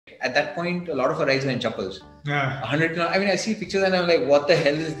at that point, a lot of our rides were in chappals. Yeah. 100 I mean, I see pictures and I'm like, what the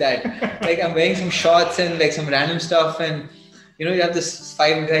hell is that? Like, I'm wearing some shorts and like some random stuff, and you know, you have this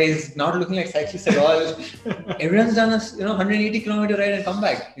 5 guys not looking like cyclists at all. Everyone's done a 180-kilometer ride and come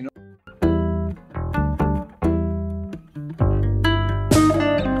back, you know.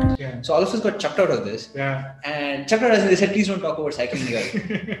 So all of us got chucked out of this. Yeah. And chucked out as they said, please don't talk about cycling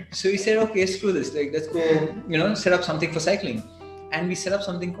here. So we said, okay, screw this. Like, let's go, set up something for cycling. And we set up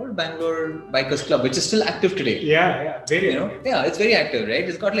something called Bangalore Bikers Club, which is still active today. Yeah, very active. Yeah, it's very active, right?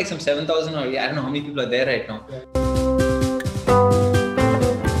 It's got like some 7,000 or I don't know how many people are there right now. Yeah.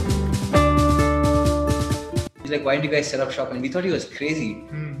 He's like, why did you guys set up shop? And we thought he was crazy.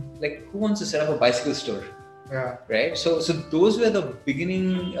 Like, who wants to set up a bicycle store? Yeah. Right. So those were the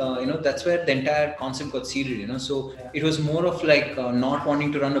beginning. That's where the entire concept got seeded. So it was more of like not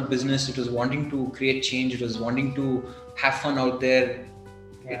wanting to run a business. It was wanting to create change. It was wanting to have fun out there.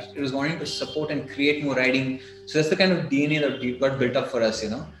 Yeah. It was wanting to support and create more riding. So that's the kind of DNA that got built up for us.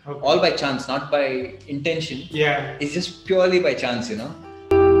 Okay. All by chance, not by intention. Yeah. It's just purely by chance.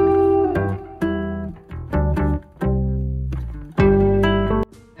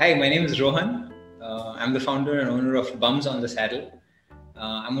 Hi, my name is Rohan. I'm the founder and owner of BUMSONTHESADDLE.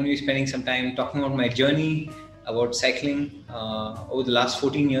 I'm going to be spending some time talking about my journey about cycling over the last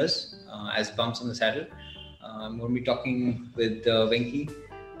 14 years as Bumps on the Saddle. I'm going to be talking with Venki,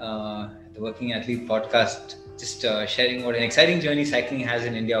 the Working Athlete podcast, just sharing what an exciting journey cycling has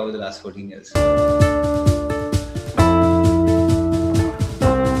in India over the last 14 years.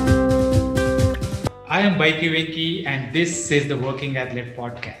 I am Venki and this is the Working Athlete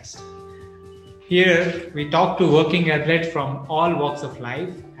podcast. Here, we talk to working athletes from all walks of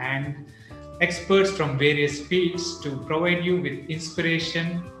life and experts from various fields to provide you with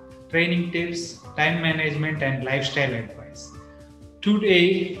inspiration, training tips, time management, and lifestyle advice.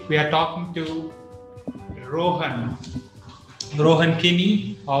 Today, we are talking to Rohan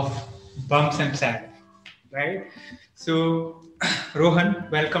Kini of Bumps and Saddle, right? So, Rohan,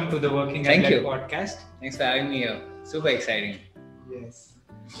 welcome to the Working Athlete podcast. Thanks for having me here. Super exciting. Yes.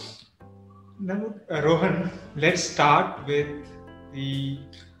 Now, Rohan, let's start with the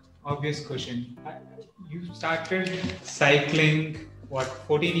obvious question. You started cycling,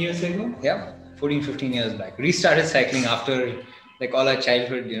 14 years ago? Yeah, 14, 15 years back. Restarted cycling after like all our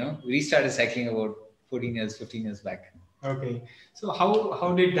childhood, We restarted cycling about 15 years back. Okay. So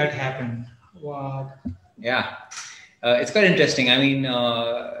how did that happen? Wow. Yeah, it's quite interesting. I mean,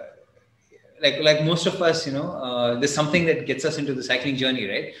 like most of us, there's something that gets us into the cycling journey,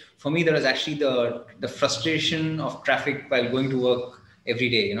 right? For me, there was actually the frustration of traffic while going to work every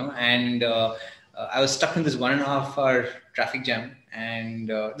day, and I was stuck in this 1.5 hour traffic jam. And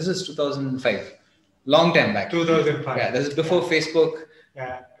this is 2005, long time back. 2005. Yeah, this is before Facebook.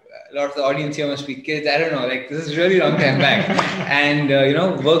 Yeah. A lot of the audience here must be kids. I don't know, like this is really long time back. And,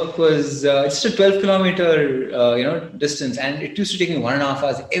 work was just a 12-kilometer, distance. And it used to take me 1.5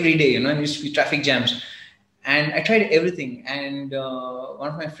 hours every day, and it used to be traffic jams. And I tried everything. And one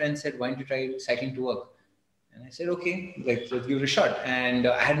of my friends said, why don't you try cycling to work? And I said, okay, let's give it a shot. And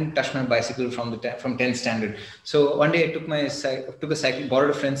I hadn't touched my bicycle from 10th standard. So one day I took a cycle, borrowed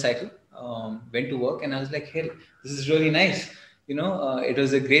a friend's cycle, went to work, and I was like, hey, this is really nice. It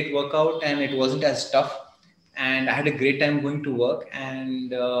was a great workout and it wasn't as tough. And I had a great time going to work.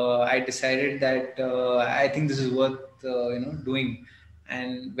 And I decided that I think this is worth, doing.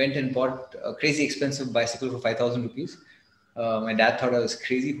 And went and bought a crazy expensive bicycle for 5,000 rupees. My dad thought I was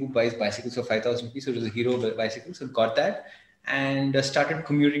crazy. Who buys bicycles for 5,000 rupees? So it was a Hero bicycle. So got that and started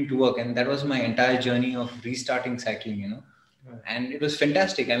commuting to work. And that was my entire journey of restarting cycling, Right. And it was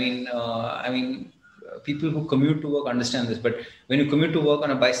fantastic. I mean, people who commute to work understand this, but when you commute to work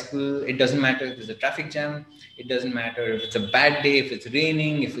on a bicycle, it doesn't matter if there's a traffic jam. It doesn't matter if it's a bad day, if it's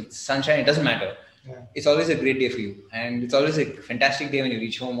raining, if it's sunshine, it doesn't matter. Yeah. It's always a great day for you. And it's always a fantastic day when you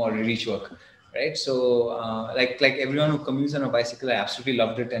reach home or you reach work. Right. So like everyone who commutes on a bicycle, I absolutely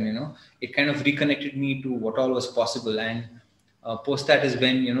loved it. And, it kind of reconnected me to what all was possible. And post that is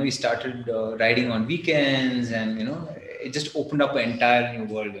when, we started riding on weekends and, it just opened up an entire new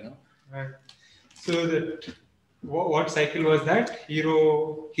world, Right. So what cycle was that?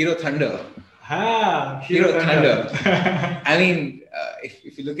 Hero Thunder. Hero Thunder. I mean,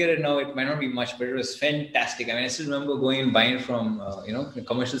 if you look at it now, it might not be much, but it was fantastic. I mean, I still remember going and buying from,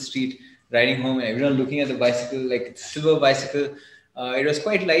 Commercial Street, riding home and everyone looking at the bicycle, like it's a silver bicycle. It was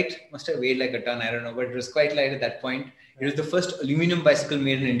quite light, must have weighed like a ton, I don't know, but it was quite light at that point. It was the first aluminum bicycle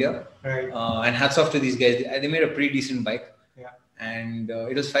made in India. Right. And hats off to these guys. They made a pretty decent bike. Yeah. And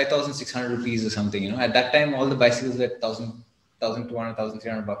it was 5,600 rupees or something, At that time, all the bicycles were 1,000, $1,200,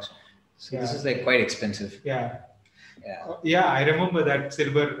 $1,300. So this is like quite expensive. Yeah. Yeah. Yeah, I remember that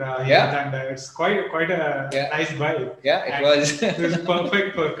silver and it's quite a nice bike. Yeah, it was. It was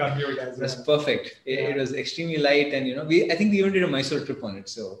perfect for commute as well. It was perfect. It was extremely light, and I think we even did a Mysore trip on it.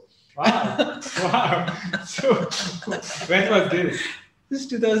 So. Wow. So when was this? This is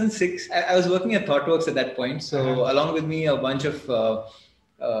 2006. I was working at ThoughtWorks at that point. So along with me, a bunch of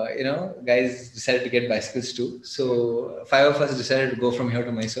guys decided to get bicycles too. So 5 of us decided to go from here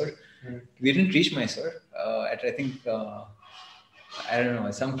to Mysore. We didn't reach Mysore. At I think I don't know,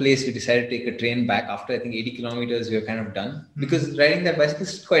 some place we decided to take a train back. After I think 80 kilometers, we were kind of done because riding that bicycle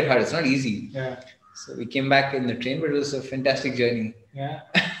is quite hard. It's not easy. Yeah. So we came back in the train, but it was a fantastic journey. Yeah.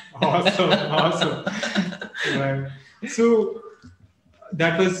 Awesome. Right. So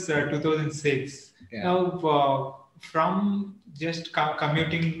that was 2006. Yeah. Now, from just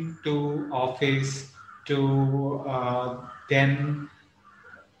commuting to office to then,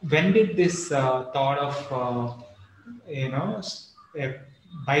 when did this thought of a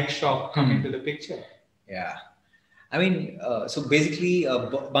bike shop come into the picture? Yeah. I mean, so basically,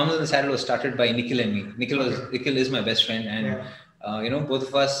 Bums on the Saddle was started by Nikhil and me. Nikhil is my best friend, and both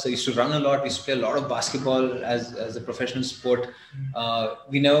of us used to run a lot. We used to play a lot of basketball as a professional sport.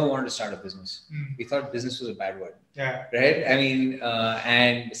 We never wanted to start a business. We thought business was a bad word. Yeah. Right. I mean,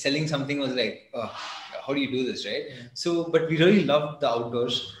 and selling something was like, how do you do this, right? Yeah. So, but we really loved the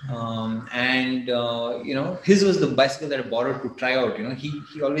outdoors, and his was the bicycle that I borrowed to try out.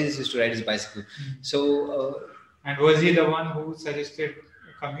 He always used to ride his bicycle. So. And was he the one who suggested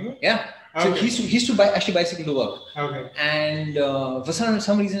commute? Yeah. So he used to actually bicycle to work. Okay. And for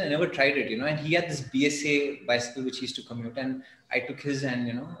some reason I never tried it, and he had this BSA bicycle which he used to commute, and I took his,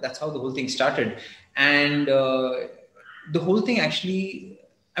 and that's how the whole thing started. And the whole thing actually,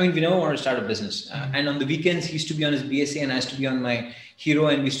 I mean, we never wanted to start a business. And on the weekends he used to be on his BSA and I used to be on my Hero,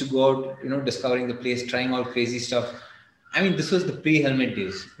 and we used to go out, discovering the place, trying all crazy stuff. I mean, this was the pre-helmet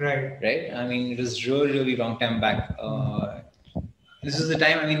days. Right. I mean, it was really, really long time back. This is the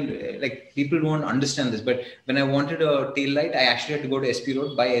time, I mean, like, people won't understand this, but when I wanted a tail light, I actually had to go to SP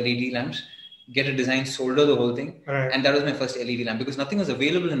Road, buy LED lamps, get a design, solder the whole thing. Right. And that was my first LED lamp because nothing was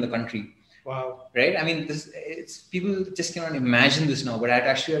available in the country. Wow. Right? I mean, people just cannot imagine this now, but I had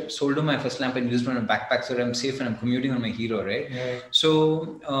actually soldered my first lamp and used it on a backpack so that I'm safe and I'm commuting on my Hero, right? Yeah.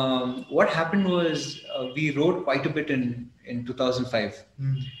 So what happened was we rode quite a bit in 2005.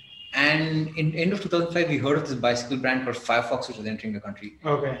 And in end of 2005, we heard of this bicycle brand called Firefox, which was entering the country.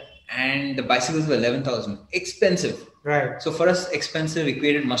 Okay. And the bicycles were 11,000. Expensive. Right. So for us, expensive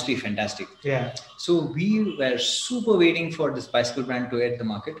equated must be fantastic. Yeah. So we were super waiting for this bicycle brand to hit the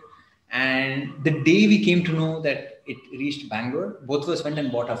market. And the day we came to know that it reached Bangalore, both of us went and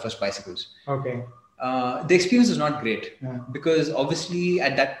bought our first bicycles. Okay. The experience was not great because obviously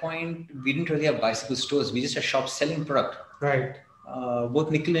at that point, we didn't really have bicycle stores. We just had shops selling product. Right.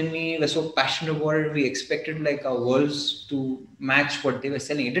 Both Nikhil and me were so passionate about it. We expected like our worlds to match what they were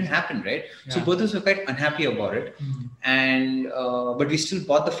selling. It didn't happen, right? Yeah. So both of us were quite unhappy about it. And but we still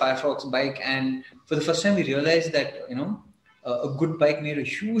bought the Firefox bike. And for the first time, we realized that, a good bike made a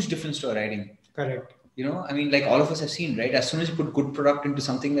huge difference to our riding. Correct. I mean, like all of us have seen, right? As soon as you put good product into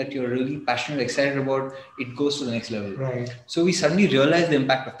something that you're really passionate, excited about, it goes to the next level. Right. So we suddenly realized the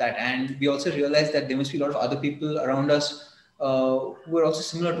impact of that. And we also realized that there must be a lot of other people around us who were also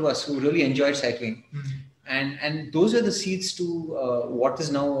similar to us, who really enjoyed cycling. And those are the seeds to what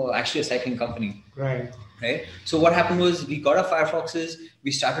is now actually a cycling company. Right. So what happened was we got our Firefoxes. We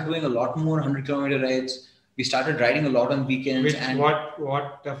started doing a lot more 100-kilometer rides. We started riding a lot on weekends.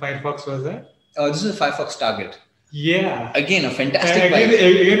 What the Firefox was that? This is a Firefox Target. Yeah. Again, a fantastic bike.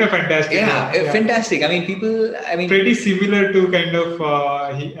 Again, a fantastic. Yeah, fantastic. I mean, pretty similar to kind of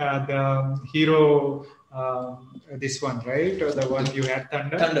the Hero. This one, right? Or the one you had,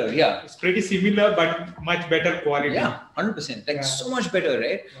 Thunder. Thunder, yeah. It's pretty similar, but much better quality. Yeah, 100%. So much better,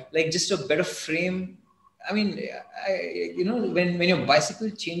 right? Yeah. Like just a better frame. I mean, when your bicycle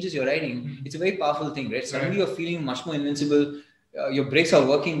changes your riding, it's a very powerful thing, right? Suddenly you're feeling much more invincible. Your brakes are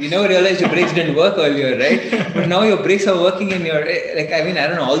working. We never realized your brakes didn't work earlier, right? But now your brakes are working and you're like, I mean, I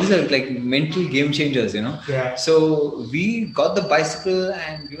don't know, all these are like mental game changers, Yeah. So we got the bicycle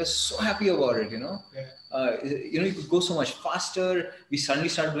and we were so happy about it, Yeah. You could go so much faster. We suddenly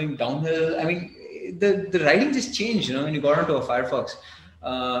started doing downhill. I mean, the riding just changed, when you got onto a Firefox.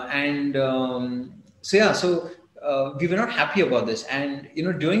 So we were not happy about this. And,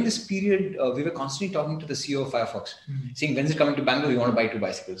 during this period, we were constantly talking to the CEO of Firefox, saying, when's it coming to Bangalore? We want to buy 2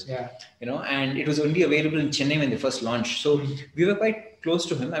 bicycles. Yeah. And it was only available in Chennai when they first launched. So we were quite close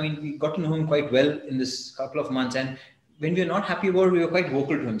to him. I mean, we got to know him quite well in this couple of months. And when we were not happy about it, we were quite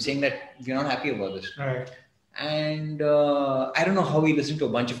vocal to him, saying that we're not happy about this. Right. And I don't know how he listened to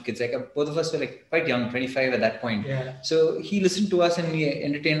a bunch of kids. Like both of us were like quite young, 25 at that point. Yeah. So he listened to us and he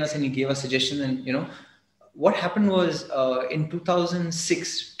entertained us and he gave us suggestions. And you know, what happened was in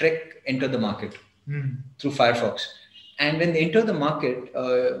 2006, Trek entered the market through Firefox. And when they entered the market,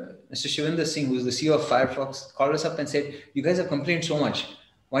 Mr. Shivendra Singh, who's the CEO of Firefox, called us up and said, "You guys have complained so much.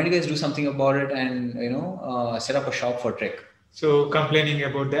 Why don't you guys do something about it and set up a shop for Trek?" So complaining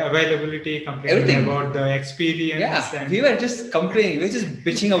about the availability, complaining Everything. About the experience. Yeah, and... we were just complaining. We were just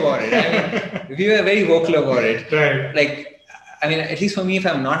bitching about it. I mean, we were very vocal about it. Right. Like, I mean, at least for me, if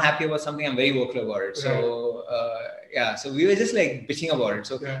I'm not happy about something, I'm very vocal about it. So, so we were just like bitching about it.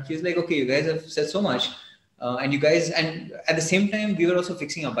 So he was like, "Okay, you guys have said so much. And at the same time, we were also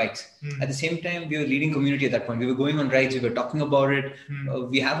fixing our bikes. At the same time, we were leading community at that point. We were going on rides. We were talking about it.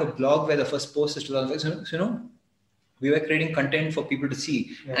 We have a blog where the first post is 2005. So, we were creating content for people to see,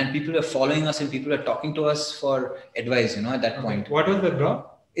 and people are following us, and people are talking to us for advice. At that point. What was the blog?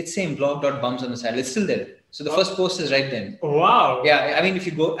 It's same blog.BUMSONTHESADDLE. It's still there. So the first post is right then. Wow. Yeah, I mean, if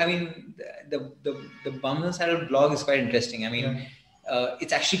you go, I mean, the Bums on the Saddle blog is quite interesting. I mean,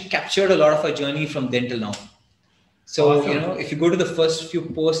 it's actually captured a lot of our journey from then till now. So awesome. If you go to the first few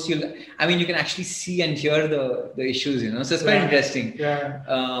posts, you can actually see and hear the issues. So it's quite interesting.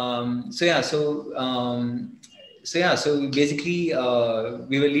 Yeah. So basically,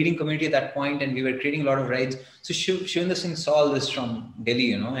 we were leading community at that point, and we were creating a lot of rides. So Shivendra Singh saw all this from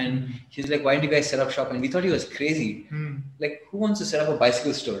Delhi, and he's like, "Why don't you guys set up shop?" And we thought he was crazy. Like, who wants to set up a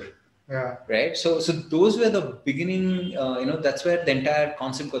bicycle store? Yeah. Right. So those were the beginning. That's where the entire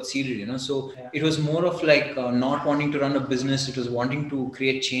concept got seeded. So it was more of like not wanting to run a business. It was wanting to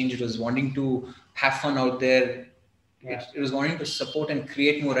create change. It was wanting to have fun out there. Yeah. It was wanting to support and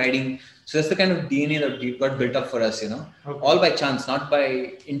create more riding. So that's the kind of DNA that got built up for us, Okay. All by chance, not by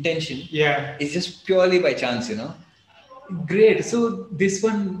intention. Yeah. It's just purely by chance, Great. So this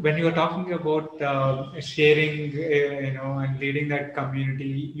one, when you were talking about sharing, and leading that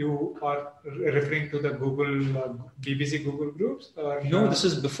community, you are referring to the Google, BBC Google groups? Or no, this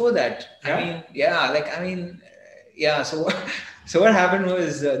was before that. Yeah? So what happened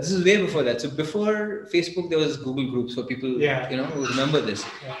was, this is way before that. So before Facebook, there was Google groups for people, who remember this.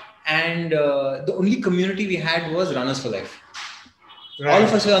 Yeah. And the only community we had was Runners for Life. Right. All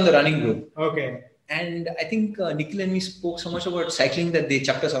of us were on the running group. Okay. And I think Nikhil and me spoke so much about cycling that they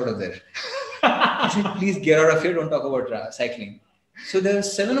chucked us out of there. I said, "Please get out of here. Don't talk about cycling." So there were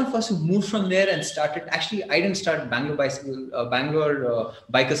 7 of us who moved from there and started. Actually, I didn't start Bangalore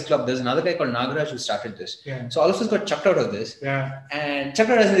Bikers Club. There's another guy called Nagaraj who started this. Yeah. So all of us got chucked out of this. Yeah. And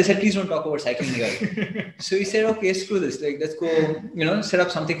chucked out as they said, "Please don't talk about cycling here." So we said, "Okay, screw this. Like, let's go, set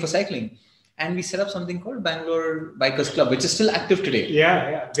up something for cycling." And we set up something called Bangalore Bikers Club, which is still active today.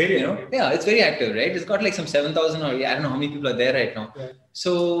 Yeah, very active. Yeah, it's very active, right? It's got like some 7,000 or I don't know how many people are there right now. Yeah.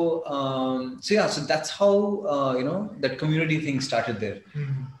 So that's how that community thing started there.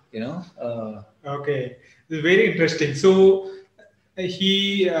 Okay, it's very interesting. So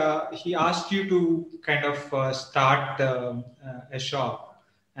he asked you to kind of start a shop.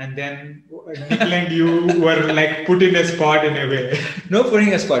 And then Nikhil and you were like put in a spot in a way. No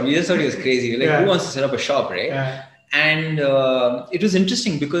putting a spot. We just thought he was crazy. Like, who wants to set up a shop, right? Yeah. And it was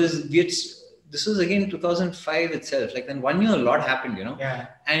interesting because this was again 2005 itself. Like, then 1 year, a lot happened, Yeah.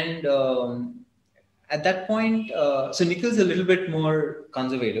 And at that point, so Nikhil's a little bit more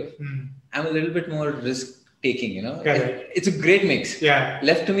conservative. I'm a little bit more risk taking, It's a great mix. Yeah.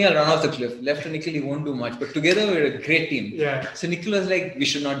 Left to me, I'll run off the cliff. Left to Nikhil, he won't do much. But together, we're a great team. Yeah. So Nikhil was like, "We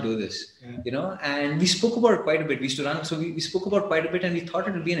should not do this," And we spoke about it quite a bit. We used to run. So we spoke about quite a bit, and we thought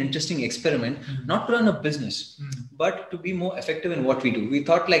it would be an interesting experiment, not to run a business, but to be more effective in what we do. We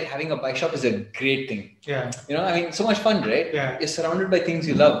thought like having a bike shop is a great thing. Yeah. So much fun, right? Yeah. You're surrounded by things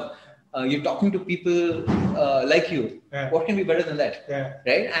you love. You're talking to people like you. Yeah. What can be better than that? Yeah.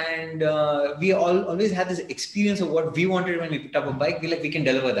 Right? And we always had this experience of what we wanted when we picked up a bike. We can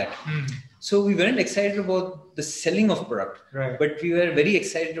deliver that. So we weren't excited about the selling of product, right, but we were very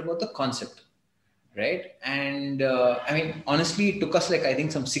excited about the concept. Right. And honestly, it took us like, I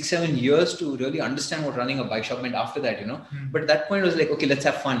think some 6-7 years to really understand what running a bike shop meant after that, But at that point it was like, okay, let's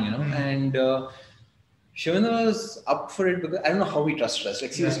have fun, And Shivendra was up for it because I don't know how he trusted us.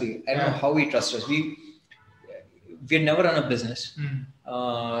 Like, seriously, I don't know how he trusted us. We had never run a business,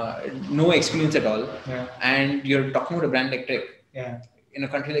 no experience at all. Yeah. And you're talking about a brand like Trek. Yeah. In a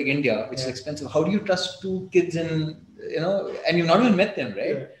country like India, which is expensive. How do you trust 2 kids and you've not even met them,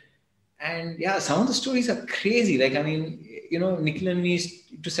 right? Yeah. And some of the stories are crazy. Like, Nikhil and me,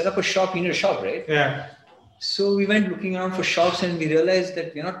 to set up a shop, you need a shop, right? Yeah. So we went looking around for shops and we realized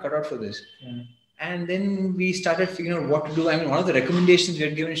that we're not cut out for this. Yeah. And then we started figuring out what to do. I mean, one of the recommendations we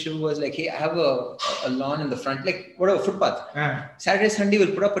had given Shiv was like, hey, I have a lawn in the front, like whatever, footpath. Yeah. Saturday, Sunday,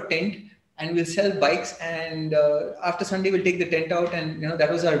 we'll put up a tent and we'll sell bikes. And after Sunday, we'll take the tent out. And,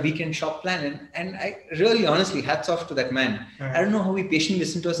 that was our weekend shop plan. And I really, honestly, hats off to that man. Yeah. I don't know how he patiently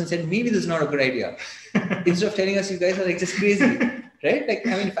listened to us and said, maybe this is not a good idea. Instead of telling us, you guys are like just crazy. Right? Like,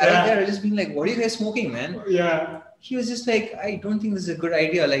 I mean, if I was there, I'd just been like, what are you guys smoking, man? Yeah. He was just like, I don't think this is a good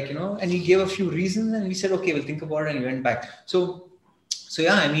idea, like, and he gave a few reasons and we said, okay, we'll think about it, and we went back. So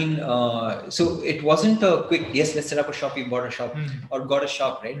yeah, I mean, so it wasn't a quick, yes, let's set up a shop, we bought a shop or got a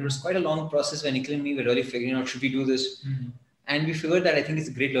shop, right? It was quite a long process when Nikhil and me were really figuring out, should we do this? And we figured that I think it's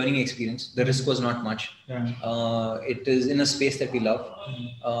a great learning experience. The risk was not much. Yeah. It is in a space that we love,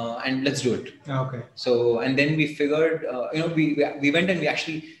 and let's do it. Okay. So, and then we figured, we went and we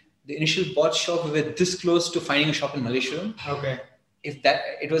actually, the initial bought shop, we were this close to finding a shop in Malaysia. Okay.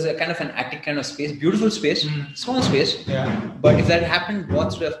 It was a kind of an attic kind of space, beautiful space, small space. Yeah. But if that happened,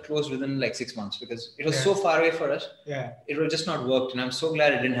 bots would have closed within like 6 months because it was so far away for us. Yeah. It would just not worked, and I'm so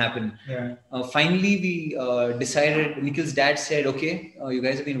glad it didn't happen. Yeah. Finally, we decided. Nikhil's dad said, "Okay, you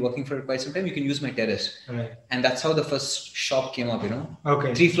guys have been working for quite some time. You can use my terrace." Right. And that's how the first shop came up.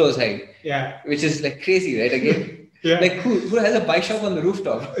 Okay. 3 floors high. Yeah. Which is like crazy, right? Again. Yeah. Like who has a bike shop on the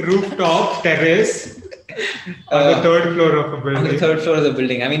rooftop? Rooftop terrace on the 3rd floor of a building. On the 3rd floor of the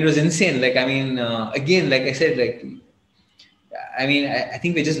building. I mean, it was insane. Like, I mean, again, like I said, like, I mean, I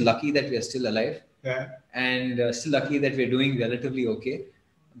think we're just lucky that we are still alive. Yeah. And still lucky that we're doing relatively okay.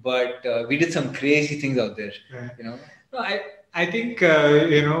 But we did some crazy things out there. Yeah. No, I think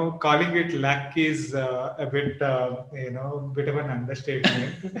calling it luck is a bit bit of an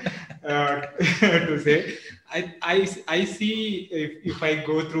understatement to say. I see if I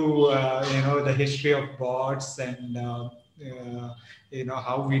go through the history of bots and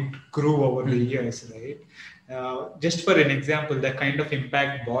how it grew over the years, right? Just for an example, the kind of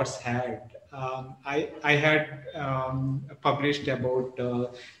impact bots had. I had published about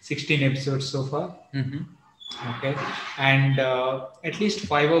 16 episodes so far. Mm-hmm. Okay, and at least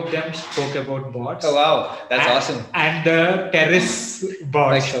 5 of them spoke about bots. Oh wow, that's awesome! And the terrace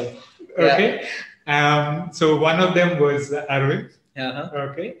bots. Like, okay, so one of them was Arvind.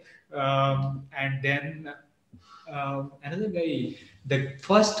 Okay, and then another guy, the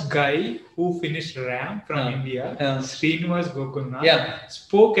first guy who finished RAM from India, Srinivas Gokunna,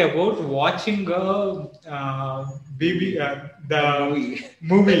 spoke about watching the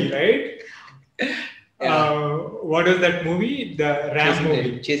movie, right? What was that movie? The RAM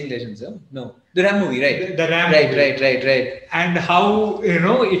movie. Chasing Legends, no. The RAM movie, right? The RAM movie. Right. And how,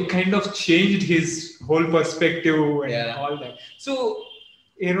 it kind of changed his whole perspective and all that. So,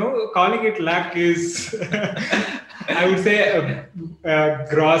 calling it luck is, I would say, a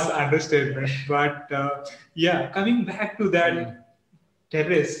gross understatement. But coming back to that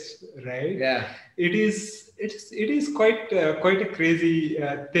terrace, right? Yeah. It is quite a crazy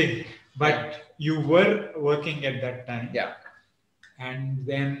thing. But you were working at that time. Yeah. And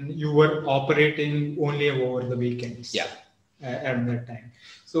then you were operating only over the weekends. Yeah. At that time.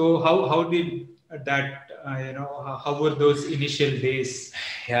 So how did that, how were those initial days?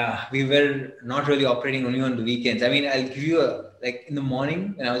 Yeah, we were not really operating only on the weekends. I mean, I'll give you in the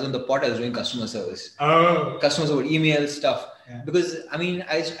morning when I was on the pot, I was doing customer service. Oh. Customers would email stuff. Yeah. Because, I mean,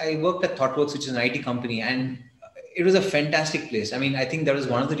 I worked at ThoughtWorks, which is an IT company, and it was a fantastic place. I mean, I think that was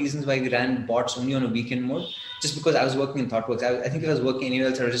one of the reasons why we ran bots only on a weekend mode, just because I was working in ThoughtWorks. I think if I was working anywhere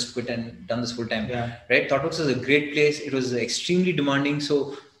else, I would just quit and done this full time. Yeah. Right? ThoughtWorks was a great place. It was extremely demanding.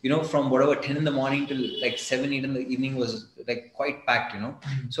 So, from whatever 10 in the morning till like 7, 8 in the evening was like quite packed,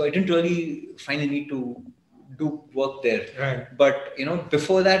 Mm-hmm. So I didn't really find the need to do work there. Right. But,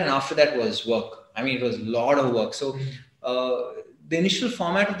 before that and after that was work. I mean, it was a lot of work. So the initial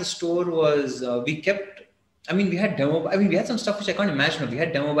format of the store was we had some stuff which I can't imagine. We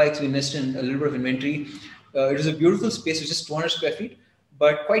had demo bikes, we invested in a little bit of inventory. It was a beautiful space, it was just 200 square feet,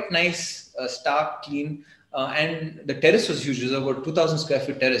 but quite nice, stark, clean. And the terrace was huge. It was about 2,000 square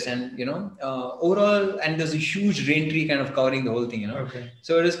feet terrace. And, overall, and there's a huge rain tree kind of covering the whole thing, Okay.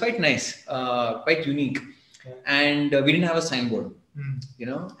 So it was quite nice, quite unique. Okay. And we didn't have a signboard.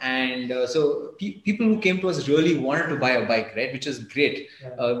 And so people who came to us really wanted to buy a bike, right? Which is great.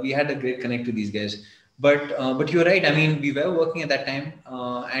 Yeah. We had a great connect with these guys. But you're right. I mean, we were working at that time,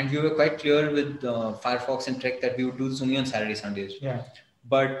 and we were quite clear with Firefox and Trek that we would do this only on Saturday, Sundays. Yeah.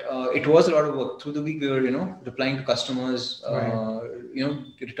 But it was a lot of work. Through the week, we were, replying to customers,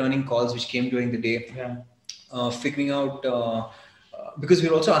 returning calls which came during the day, yeah. Figuring out because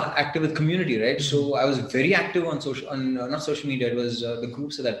we're also active with community, right? So I was very active on not social media. It was the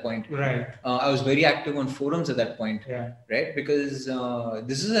groups at that point. Right. I was very active on forums at that point. Yeah. Right. Because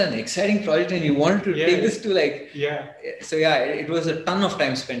this is an exciting project and you wanted to take this to like. Yeah. So yeah, it was a ton of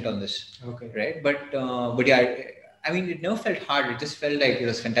time spent on this. Okay. Right. But yeah, I mean, it never felt hard. It just felt like it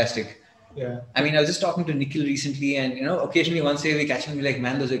was fantastic. Yeah. I mean, I was just talking to Nikhil recently, and occasionally once a week we catch him, like,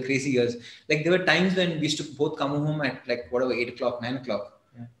 man, those were crazy years. Like, there were times when we used to both come home at like 8 o'clock, 9 o'clock,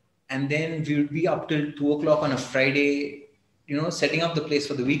 and then we would be up till 2 o'clock on a Friday, setting up the place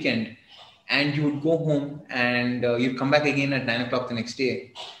for the weekend, and you would go home and you'd come back again at 9 o'clock the next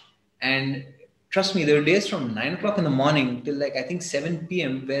day. And trust me, there were days from 9 o'clock in the morning till like I think 7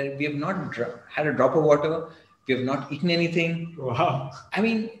 p.m. where we have not had a drop of water. We have not eaten anything. Wow. I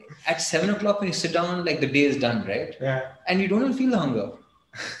mean, at 7 o'clock when you sit down, like the day is done, right? Yeah. And you don't even feel the hunger,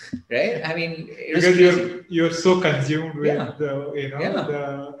 right? I mean, because you're so consumed with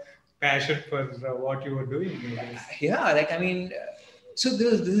the passion for what you were doing. Yeah, like I mean, so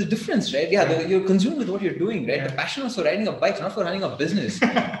there's a difference, right? Yeah, you're consumed with what you're doing, right? Yeah. The passion was for riding a bike, not for running a business,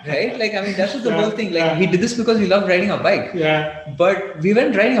 right? Like I mean, that was the whole thing. Like we did this because we loved riding a bike. Yeah. But we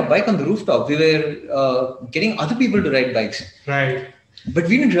weren't riding a bike on the rooftop. We were getting other people to ride bikes. Right. But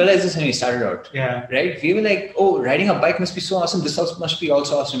we didn't realize this when we started out. Yeah. Right? We were like, oh, riding a bike must be so awesome. This house must be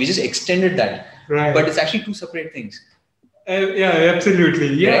also awesome. We just extended that. Right. But it's actually two separate things. Yeah,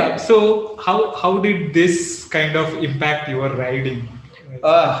 absolutely. Yeah. Right? So how did this kind of impact your riding?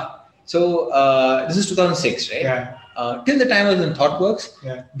 This is 2006, right? Yeah. Till the time I was in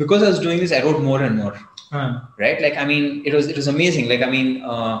ThoughtWorks, because I was doing this, I wrote more and more. Right? Like, I mean, it was amazing. Like, I mean,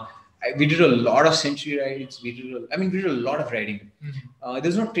 we did a lot of century rides. We did a lot of riding. Mm-hmm.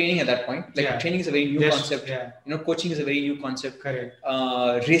 There's no training at that point. Like, training is a very new concept. Yeah. Coaching is a very new concept. Correct.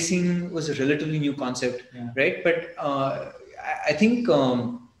 Racing was a relatively new concept, right? But I think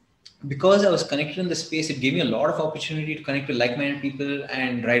because I was connected in the space, it gave me a lot of opportunity to connect with like-minded people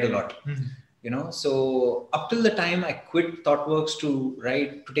and ride a lot. Mm-hmm. So up till the time I quit ThoughtWorks to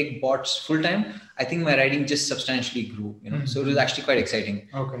take bots full time, I think my riding just substantially grew. So it was actually quite exciting.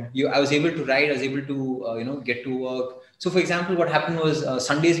 Okay. I was able to ride. I was able to get to work. So for example, what happened was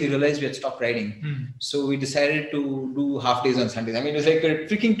Sundays we realized we had stopped riding. So we decided to do half days on Sundays. I mean, it was like a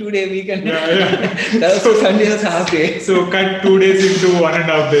freaking 2-day weekend. That was Sunday was a half day. So cut 2 days into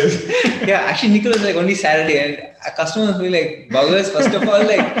 1.5 days. Yeah, actually Nikhil was like only Saturday, and a customer was like, buggers, first of all,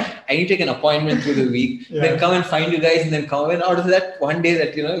 like I need to take an appointment through the week, then come and find you guys, and then come in out of that one day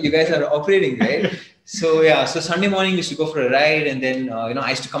that you guys are operating, right? So Sunday morning we used to go for a ride, and then I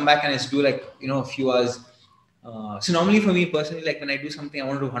used to come back and I used to do like a few hours. So normally for me personally, like when I do something, I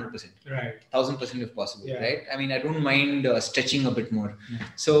want to do 100%, right? 1000% if possible, right? I mean, I don't mind stretching a bit more.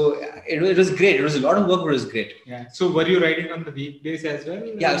 So it was great. It was a lot of work, but it was great. Yeah. So were you riding on the weekdays as well?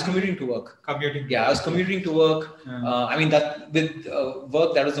 Yeah, I was commuting to work. I was commuting to work. I mean, that with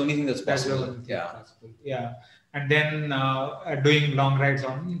work, that was the only thing that's possible. Yeah. And then doing long rides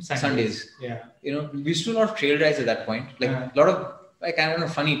on Sundays. Yeah. We used to do a lot of trail rides at that point. Like a lot of, like, I don't know,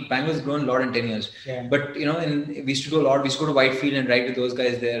 funny, Bangalore's grown a lot in 10 years. Yeah. But, we used to do a lot. We used to go to Whitefield and ride with those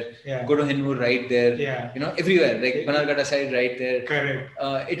guys there. Yeah. Go to Hinwood, ride there. Yeah. Everywhere. Like Banalgata side, right there. Correct.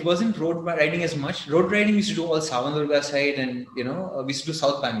 It wasn't road riding as much. Road riding, we used to do all Savandurga side, and, we used to do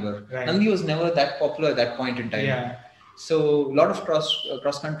South Bangalore. Right. Nandi was never that popular at that point in time. Yeah. So a lot of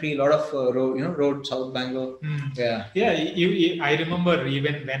cross country, a lot of road South Bangalore. Yeah. I remember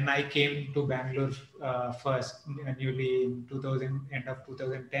even when I came to Bangalore first, newly in end of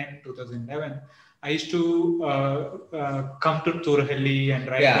 2010, 2011. I used to come to Turhalli and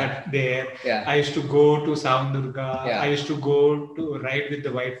ride that there. Yeah. I used to go to Savandurga. Yeah. I used to go to ride with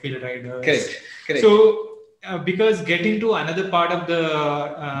the Whitefield riders. Correct. So. Because getting to another part of the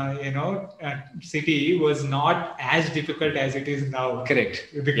city was not as difficult as it is now. Correct.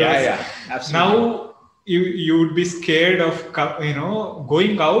 Because absolutely. Now you would be scared of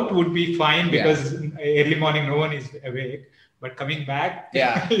going out would be fine because early morning no one is awake. But coming back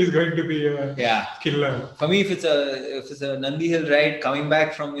is going to be a killer. For me, if it's a Nandi Hill ride, coming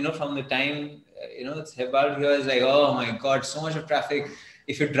back from the time it's Hebbal here, is like, oh my god, so much of traffic.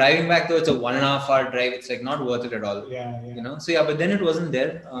 If you're driving back though, it's a 1.5 hour drive. It's like not worth it at all. So but then it wasn't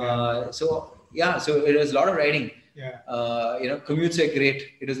there. So it was a lot of riding. Commutes are great.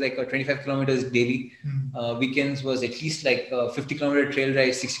 It was like 25 kilometers daily. Weekends was at least like 50 kilometer trail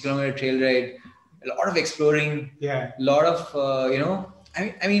ride, 60 kilometer trail ride. A lot of exploring. A lot of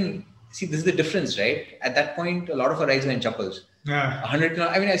I mean, see, this is the difference, right? At that point, a lot of our rides were in chappals. 100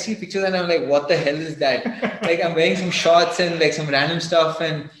 kilometers. I mean, I see pictures and I'm like, what the hell is that? Like, I'm wearing some shorts and like some random stuff,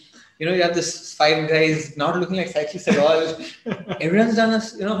 and you have this 5 guys not looking like cyclists at all. Everyone's done a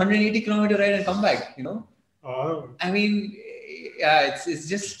 180-kilometer ride and come back. Oh. I mean, yeah, it's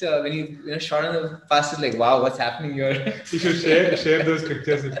just when you shot on the pass, it's like, wow, what's happening here? You should share those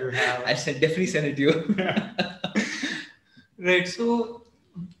pictures if you have. I'll definitely send it to you. Right. So,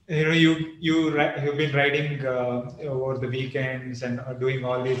 you've been riding over the weekends and doing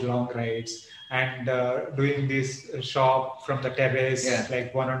all these long rides and doing this shop from the terrace,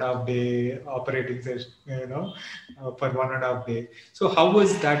 like 1.5 day operating session, for 1.5 day. So how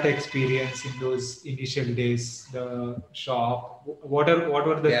was that experience in those initial days, the shop? What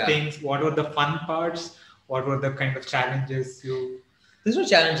were the things, what were the fun parts? What were the kind of challenges There's no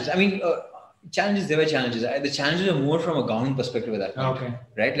challenges. I mean, there were challenges. The challenges are more from a government perspective at that point. Okay.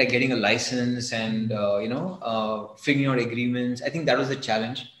 Right? Like getting a license and, figuring out agreements. I think that was the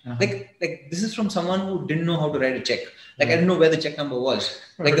challenge. Uh-huh. Like this is from someone who didn't know how to write a check. Like I didn't know where the check number was.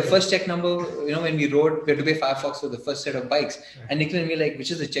 Like the first check number, when we rode, we had to pay Firefox for the first set of bikes. Right. And Nikhil and me like,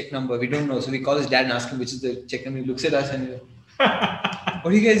 which is the check number? We don't know. So we call his dad and ask him which is the check number. He looks at us and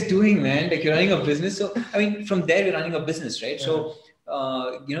what are you guys doing, man? Like you're running a business. So, I mean, from there, we're running a business, right? Yeah. So,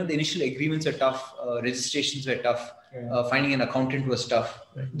 the initial agreements were tough. Registrations were tough. Yeah. Finding an accountant was tough.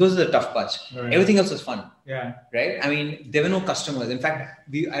 Right. Those are the tough parts. Right. Everything else was fun. Yeah. Right? I mean, there were no customers. In fact,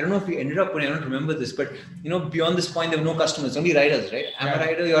 I don't know if we ended up, I don't remember this, but, beyond this point, there were no customers, only riders, right? I'm a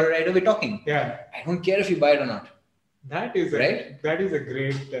rider, you're a rider, we're talking. Yeah. I don't care if you buy it or not. That is a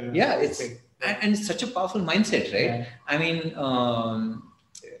great thing. And it's such a powerful mindset, right? Yeah. I mean,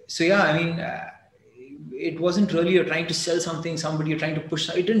 it wasn't really you're trying to sell something, somebody you're trying to push.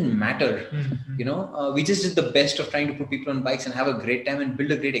 It didn't matter, mm-hmm. We just did the best of trying to put people on bikes and have a great time and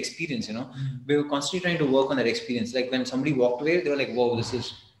build a great experience. Mm-hmm. We were constantly trying to work on that experience. Like when somebody walked away, they were like, "Whoa, this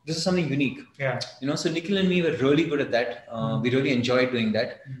is something unique." Yeah. So Nikhil and me were really good at that. We really enjoyed doing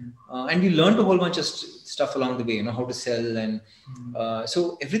that, and we learned a whole bunch of stuff along the way. How to sell and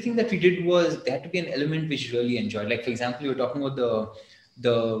so everything that we did there had to be an element which we really enjoyed. Like for example, you were talking about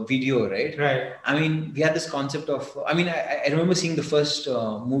the video, right? Right. I mean, we had this concept of, I remember seeing the first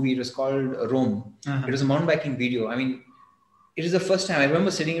movie. It was called Rome. Uh-huh. It was a mountain biking video. I mean, it was the first time. I remember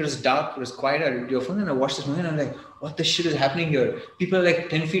sitting, it was dark, it was quiet. I had your phone and I watched this movie and I'm like, what the shit is happening here? People are like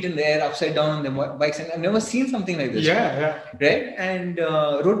 10 feet in the air, upside down on their bikes. And I've never seen something like this. Yeah. Right? And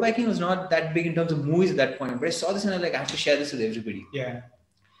road biking was not that big in terms of movies at that point. But I saw this and I was like, I have to share this with everybody. Yeah.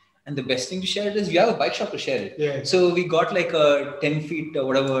 And the best thing to share it is you have a bike shop to share it. Yeah. So we got like a 10 feet or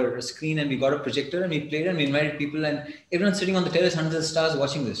whatever screen and we got a projector and we played and we invited people and everyone's sitting on the terrace under the stars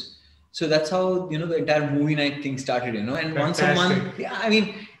watching this. So that's how, the entire movie night thing started, and Fantastic. Once a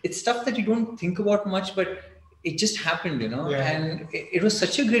month, it's stuff that you don't think about much, but it just happened, Yeah. And it was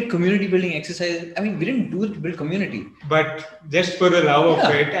such a great community building exercise. I mean, we didn't do it to build community. But just for the love of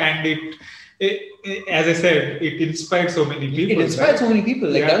it, and it, as I said, it inspired so many people. It inspired so many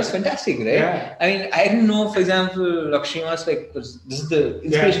people. That was fantastic, right? Yeah. I mean, I didn't know, for example, Lakshima's this is the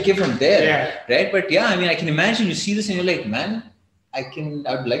inspiration came from there, right? But I can imagine you see this and you're like, man, I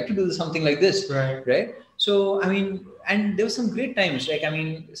would like to do something like this, right? So, and there were some great times. Like,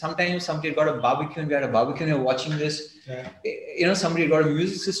 sometimes somebody got a barbecue and we had a barbecue and we were watching this. Yeah. Somebody got a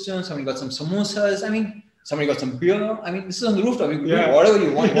music system, somebody got some samosas. Somebody got some beer. This is on the rooftop. You can do whatever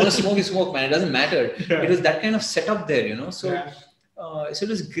you want. You want to smoke, you smoke, man. It doesn't matter. Yeah. It was that kind of setup there, So, so it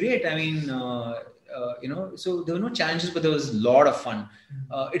was great. So there were no challenges, but there was a lot of fun.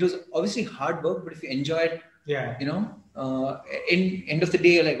 It was obviously hard work, but if you enjoy it, end of the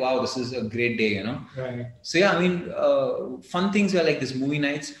day, you're like, wow, this is a great day, Right. So fun things were like this movie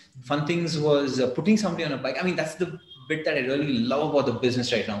nights. Fun things was putting somebody on a bike. That's the bit that I really love about the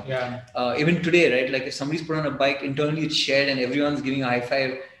business right now. Yeah. Even today, right? Like if somebody's put on a bike, internally it's shared and everyone's giving a high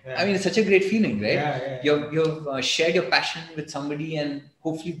five. Yeah. It's such a great feeling, right? Yeah. You've shared your passion with somebody and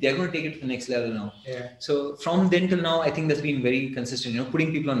hopefully they're going to take it to the next level now. Yeah. So from then till now, I think that's been very consistent,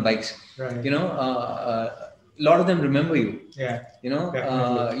 putting people on bikes. Right. A lot of them remember you. Yeah. You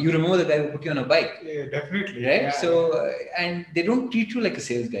remember the guy who put you on a bike. Yeah, definitely. Right. Yeah. So, and they don't treat you like a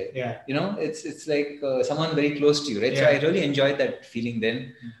sales guy. Yeah. It's like someone very close to you, right? Yeah. So I really enjoyed that feeling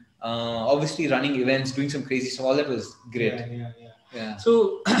then. Obviously running events, doing some crazy stuff, all that was great. Yeah.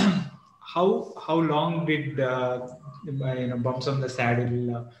 So, how long did Bumps on the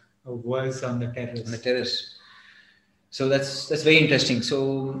Saddle was on the terrace? On the terrace. So that's very interesting.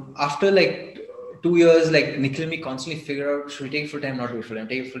 So after like 2 years, like Nikhil and me constantly figure out, should we take full time, not do full time,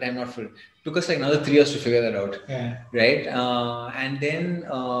 take it full time, not full. Took us like another 3 years to figure that out. Yeah. Right. And then,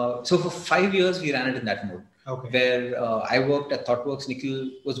 so for 5 years we ran it in that mode. Okay. where I worked at ThoughtWorks. Nikhil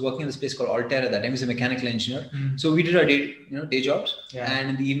was working in this place called Altair at that time. He's a mechanical engineer. So we did our day jobs,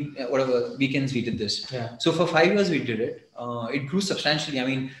 and in the whatever weekends we did this. Yeah. So for 5 years we did it. It grew substantially. I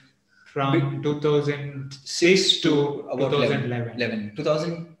mean, from 2006 to about 2011.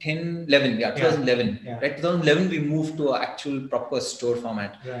 2010, 11, yeah, 2011. Yeah. Right, 2011 we moved to an actual proper store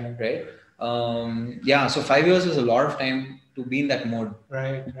format. Right. So 5 years was a lot of time to be in that mode.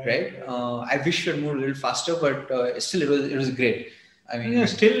 Right. I wish we had moved a little faster, but still it was great. I mean,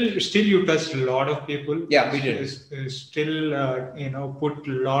 still you touched a lot of people. Yeah, we did. Still, put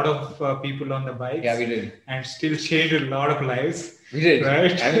a lot of people on the bikes. Yeah, we did. And still changed a lot of lives. We did.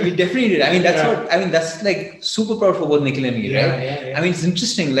 Right. I mean, we definitely did. I mean, that's like super proud for both Nikhil and me, right? Yeah. I mean, it's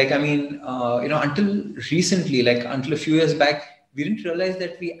interesting. Like, I mean, until recently, like until a few years back, we didn't realize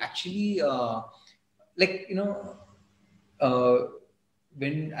that we actually,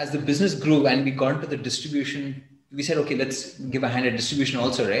 when as the business grew and we got into the distribution, we said, okay, let's give a hand at distribution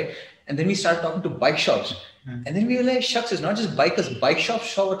also, right? And then we started talking to bike shops. And then we realized, shucks, it's not just bikers. Bike shops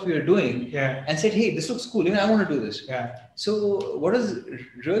saw what we were doing and said, hey, this looks cool. Even I want to do this. Yeah. So what was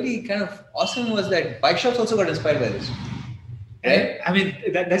really kind of awesome was that bike shops also got inspired by this. Right? I mean,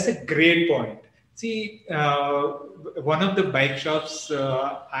 that's a great point. See, one of the bike shops,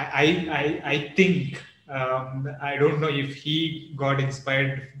 I think, I don't know if he got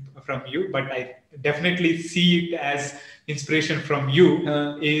inspired from you, but I definitely see it as inspiration from you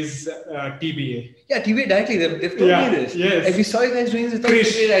is TBA. Yeah, TBA directly. They've told me this. Yes. If you saw you guys doing this,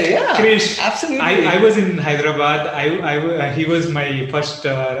 Krish, absolutely. I was in Hyderabad. He was my first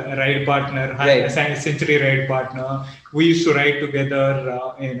ride partner, century ride partner. We used to ride together,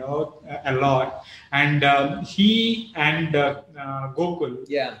 a lot. And he and Gokul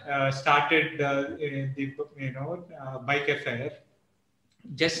started the bike affair.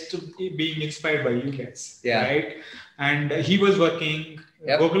 Just being inspired by you guys, right? And he was working,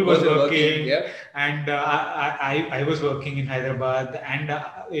 Gokul was working, and I was working in Hyderabad. And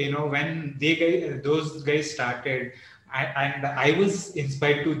when those guys started, I was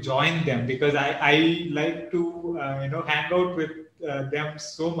inspired to join them because I like to hang out with them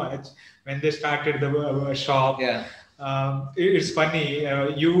so much when they started the shop. It's funny.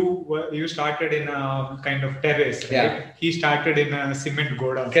 You started in a kind of terrace, right? Yeah. He started in a cement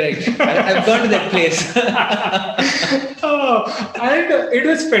godown. Correct. I've gone to that place. And it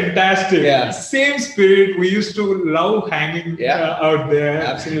was fantastic. Yeah. Same spirit. We used to love hanging out there.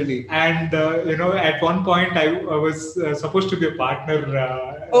 Absolutely. And at one point I was supposed to be a partner.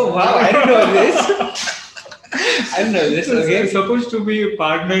 Oh wow! I didn't know this. I didn't know this. Okay. Supposed to be a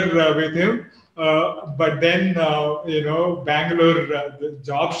partner with him. But then, Bangalore, the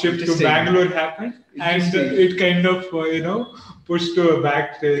job shift to Bangalore happened, and it kind of, pushed to a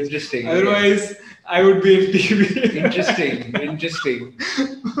back stage. Interesting. Otherwise, I would be in TV. Interesting.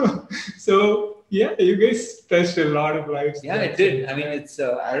 So, yeah, you guys touched a lot of lives. Yeah, it did. I mean, it's,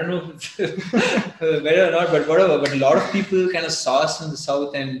 I don't know if it's better or not, but whatever. But a lot of people kind of saw us in the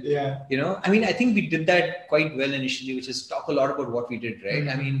South and, I mean, I think we did that quite well initially, which is talk a lot about what we did, right?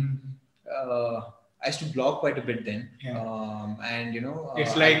 I mean, I used to blog quite a bit then, and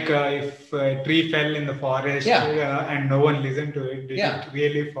it's like if a tree fell in the forest and no one listened to it, did it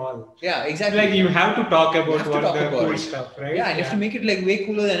really fall? Yeah, exactly. Like you have to talk about cool stuff, right? Yeah, and you have to make it like way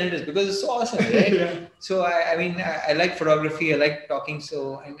cooler than it is because it's so awesome, right? So I mean, I like photography, I like talking.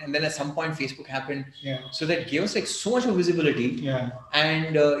 So and then at some point Facebook happened, so that gave us like so much of visibility.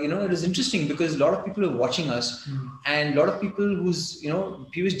 And it was interesting because a lot of people were watching us, and a lot of people whose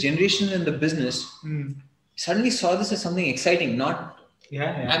previous generation in the business suddenly saw this as something exciting, not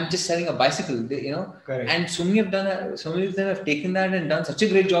I'm just selling a bicycle, Correct. And so many of them have taken that and done such a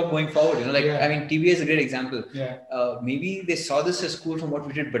great job going forward. I mean, TBA is a great example. Maybe they saw this as cool from what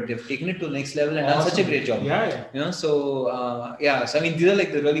we did, but they've taken it to the next level and done such a great job. So I mean, these are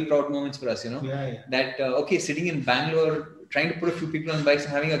like the really proud moments for us. That sitting in Bangalore, trying to put a few people on bikes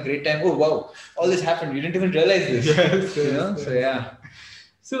and having a great time. Oh wow, all this happened. We didn't even realize this.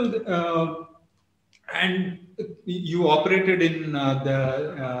 So and you operated in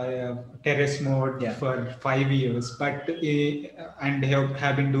the terrace mode for 5 years, but and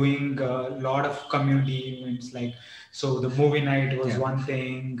have been doing a lot of community events. Like, so the movie night was one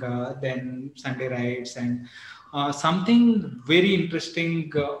thing, then Sunday rides, and something very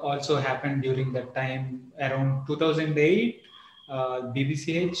interesting also happened during that time around 2008,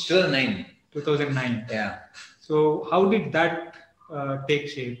 BBCH. 2009. Yeah. So how did that take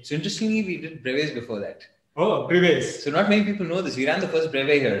shape? So interestingly, we did brevets before that. Oh, brevets. So not many people know this. We ran the first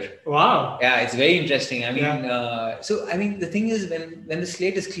brevet here. Wow. Yeah, it's very interesting. I mean, the thing is when the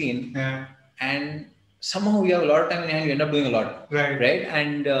slate is clean and somehow we have a lot of time in hand, we end up doing a lot. Right.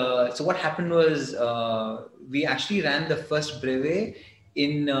 And so what happened was we actually ran the first brevet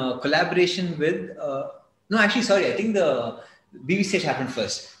in collaboration with, no, actually, sorry, I think the BUMSONTHESADDLE happened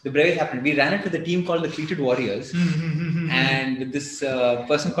first. The brevet happened. We ran it with a team called the Cleated Warriors and with this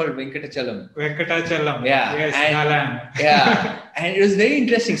person called Venkatachalam. Yeah. Yes, and, yeah. And it was very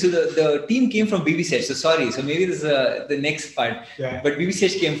interesting. So the team came from BUMSONTHESADDLE. So sorry. So maybe this is the next part. Yeah. But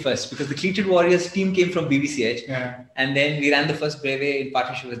BUMSONTHESADDLE came first because the Cleated Warriors team came from BUMSONTHESADDLE. Yeah. And then we ran the first brevet in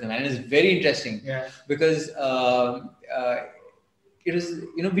partnership with them. And it was very interesting. Yeah. Because it was,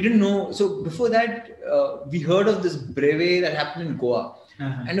 we didn't know. So before that, we heard of this brevet that happened in Goa.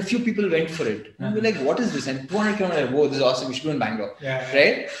 And a few people went for it. And we were like, what is this? And 200 kilometers, whoa, this is awesome. We should do it in Bangalore. Yeah.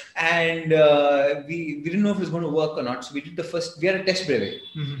 Right? And we didn't know if it was going to work or not. So we had a test brevet.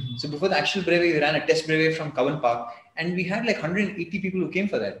 So before the actual brevet, we ran a test brevet from Kavan Park. And we had like 180 people who came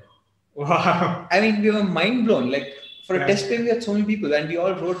for that. Wow. I mean, we were mind blown. Like for a test brevet, we had so many people. And we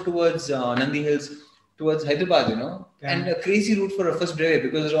all rode towards Nandi Hills, towards Hyderabad, and a crazy route for a first brevet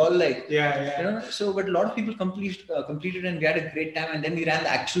because they're all like, so, but a lot of people completed and we had a great time. And then we ran the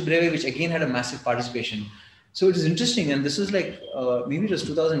actual brevet, which again had a massive participation. So it was interesting. And this was like, maybe it was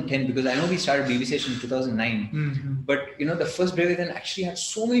 2010 because I know we started BUMSONTHESADDLE in 2009. But, the first brevet then actually had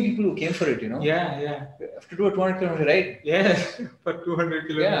so many people who came for it, Yeah. Have to do a 200 kilometer ride. Yeah, for 200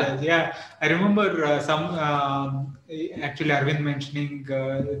 kilometers. Yeah. I remember actually Arvind mentioning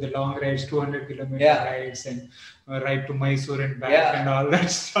the long rides, 200 kilometer rides and ride to Mysore and back and all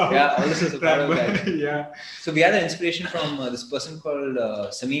that stuff. Yeah, all this is a part of that. Yeah. So we had an inspiration from this person called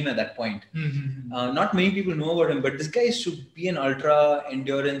Sameem at that point. Not many people know about him, but this guy used to be an ultra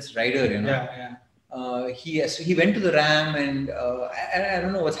endurance rider, He went to the RAM and I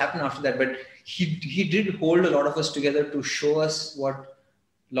don't know what's happened after that, but he did hold a lot of us together to show us what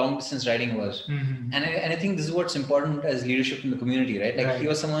long distance riding was. And I think this is what's important as leadership in the community, right? Like he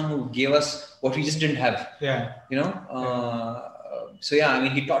was someone who gave us what we just didn't have. So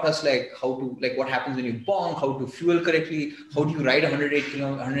he taught us like how to, like what happens when you bonk, how to fuel correctly, how do you ride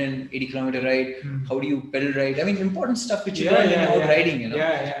 180 kilometer ride, how do you pedal ride. I mean, important stuff which you learn in riding,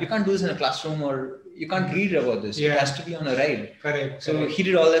 You can't do this in a classroom or you can't read about this. It has to be on a ride. Correct. So he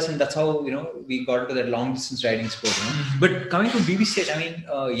did all this and that's how, we got to that long distance riding sport, But coming to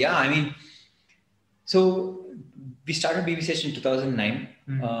BUMSONTHESADDLE, so we started BUMSONTHESADDLE in 2009.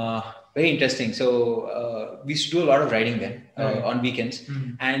 Very interesting. So we used to do a lot of riding then on weekends.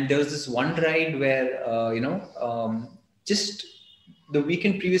 And there was this one ride where, just the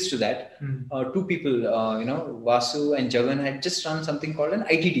weekend previous to that, two people, Vasu and Jagan had just run something called an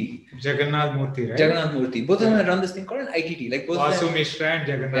ITT. Jagannath Murthy, right? Jagannath Murthy. Both of them had run this thing called an ITT. Like both Vasu Mishra and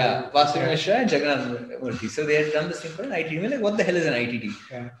Jagannath. Yeah, Vasu Mishra and Jagannath Murthy. So they had done this thing called an ITT. We're like, what the hell is an ITT?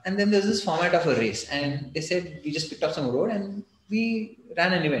 Yeah. And then there's this format of a race. And they said, we just picked up some road and we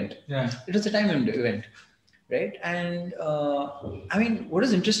ran an event. Yeah. It was a time event, right? And what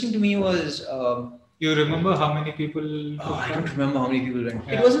is interesting to me was... you remember how many people? I don't remember how many people went.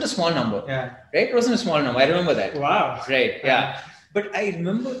 Yeah. It wasn't a small number. Yeah. Right? It wasn't a small number. I remember that. Wow. Right. Yeah. But I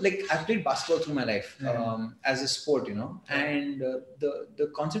remember, like, I've played basketball through my life as a sport, and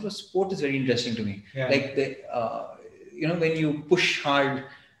the concept of sport is very interesting to me. Yeah. Like, when you push hard,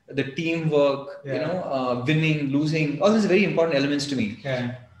 the teamwork, winning, losing, all these very important elements to me.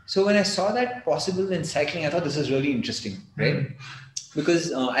 Yeah. So when I saw that possible in cycling, I thought this is really interesting, right?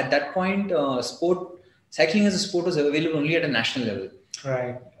 Because at that point, cycling as a sport was available only at a national level.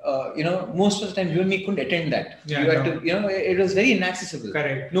 Right. Most of the time you and me couldn't attend that. Yeah, you had to, it was very inaccessible.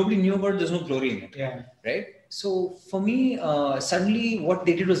 Correct. Nobody knew about it. There's no glory in it. Yeah. Right. So for me, suddenly what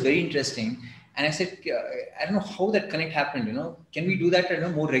they did was very interesting. And I said, I don't know how that connect happened. Can we do that at a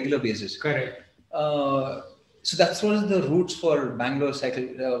more regular basis? Correct. So that's one of the roots for Bangalore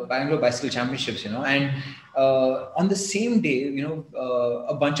Bicycle Championships, and on the same day,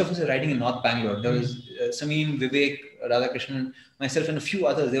 a bunch of us were riding in North Bangalore. There was Sameem, Vivek, Radhakrishnan, myself, and a few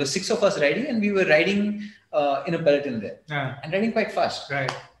others. There were 6 of us riding, and we were riding in a peloton there, and riding quite fast.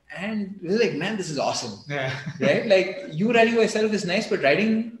 Right. And we were like, man, this is awesome. Yeah. Right? Like you riding by yourself is nice, but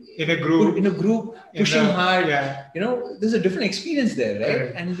riding in a group, pushing hard, yeah. There's a different experience there, right?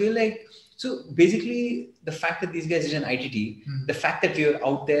 Correct. And we're like, so basically the fact that these guys did an ITT, the fact that we were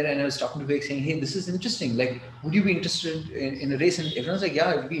out there and I was talking to Vivek saying, hey, this is interesting. Like, would you be interested in a race? And everyone's like,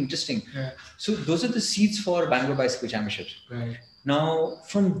 yeah, it would be interesting. Yeah. So those are the seeds for Bangalore Bicycle Championships. Right. Now,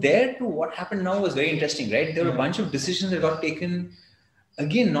 from there to what happened now was very interesting, right? There were a bunch of decisions that got taken,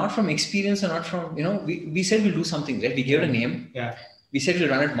 again, not from experience or not from, we said we'll do something, right? We gave it a name. Yeah. We said we'll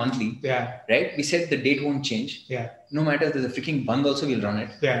run it monthly. Yeah. Right? We said the date won't change. Yeah. No matter if there's a freaking band also, we'll run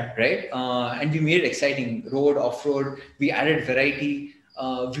it. Yeah. Right? And we made it exciting. Road, off-road. We added variety.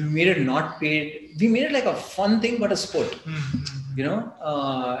 We made it not paid. We made it like a fun thing, but a sport. Mm-hmm. You know?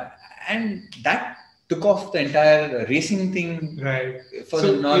 And that took off the entire racing thing. Right. For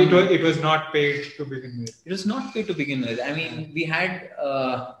so the it was not paid to begin with. It was not paid to begin with. I mean, we had...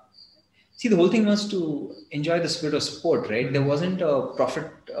 See, the whole thing was to enjoy the spirit of sport, right? Mm-hmm. There wasn't a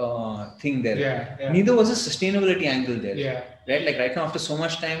profit thing there. Yeah. Neither was a sustainability angle there. Yeah. Right? Like right now, after so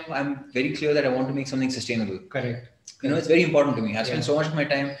much time, I'm very clear that I want to make something sustainable. Correct. You know, it's very important to me. I spend so much of my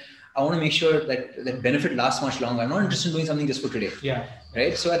time. I want to make sure that that benefit lasts much longer. I'm not interested in doing something just for today. Yeah.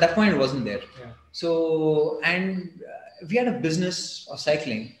 Right? So at that point, it wasn't there. Yeah. So, and we had a business of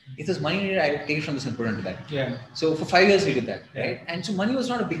cycling. If there's money in it, I would take it from this and put it into that. Yeah. So for 5 years, we did that. Right? And so money was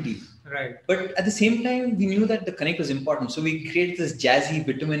not a big deal. Right. But at the same time, we knew that the connect was important. So we created this jazzy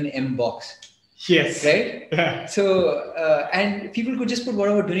vitamin M box. Yes. Right? Yeah. So, and people could just put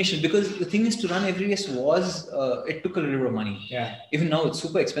whatever donation, because the thing is, to run every race it took a little bit of money. Yeah. Even now, it's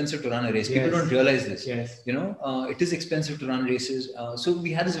super expensive to run a race. Yes. People don't realize this. Yes. You know, it is expensive to run races. So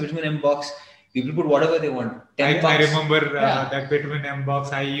we had this vitamin M box. People put whatever they want. I remember that vitamin M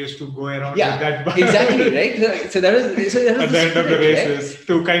box. I used to go around with that box. Exactly, right? So that was at the end of the races, right?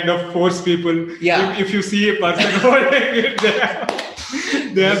 To kind of force people. Yeah. If you see a person holding it,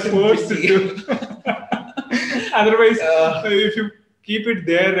 they are forced to do. Otherwise, if you keep it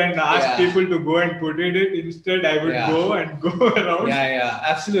there and ask people to go and put it in, instead I would go and go around. Yeah,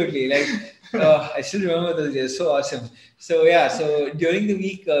 absolutely. Like, I still remember those days. So awesome. So so during the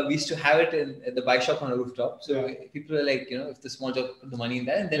week, we used to have it at the bike shop on a rooftop. So people are like, you know, if the small job, put the money in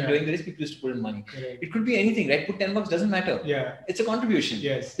there. And then during the race, people used to put in money. Right. It could be anything, right? Put $10, doesn't matter. Yeah. It's a contribution.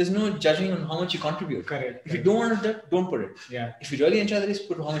 Yes. There's no judging on how much you contribute. Correct. If you don't want it, don't put it. Yeah. If you really enjoy the race,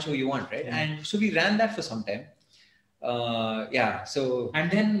 put how much you want, right? Yeah. And so we ran that for some time. So.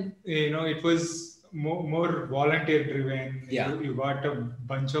 And then, you know, it was more volunteer driven. You got a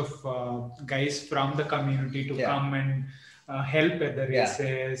bunch of guys from the community to come and help at the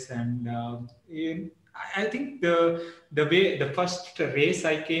races. And I think the first race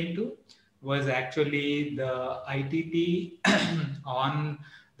I came to was actually the ITT on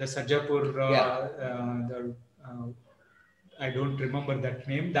the Sarjapur. I don't remember that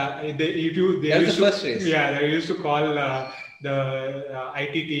name. That's the first race. Yeah, they used to call the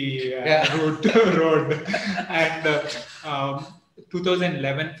ITT road. And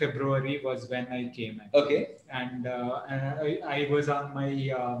 2011 February was when I came. Okay. And I was on my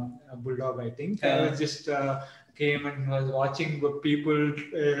Bulldog, I think. I was just came and was watching the people,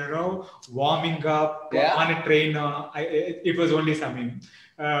 warming up on a train. It was only Samim.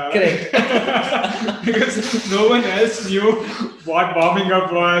 Correct. Because no one else knew what warming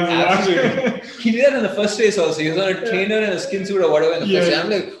up was. Absolutely. He did that in the first race also. He was on a trainer and a skin suit or whatever in the first race.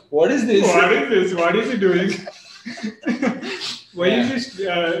 I'm like, what is this? What is he doing? Why is he,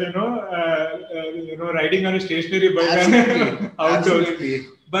 riding on a stationary bike? Absolutely. Outdoors? Absolutely.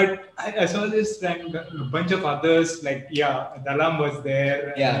 But I saw this and a bunch of others, like, Dalam was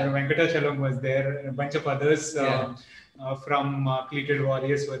there, Venkatachalam was there, and a bunch of others from Cleated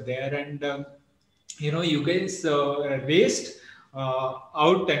Warriors were there. And, you guys raced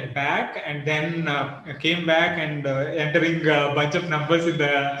out and back, and then came back and entering a bunch of numbers in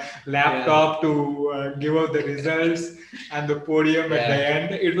the laptop to give out the results and the podium at the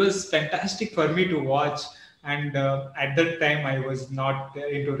end. It was fantastic for me to watch. And at that time, I was not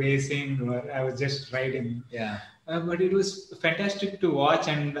into racing, or I was just riding. But it was fantastic to watch,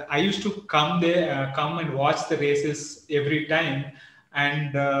 and I used to come and watch the races every time,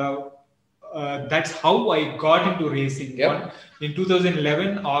 and that's how I got into racing. In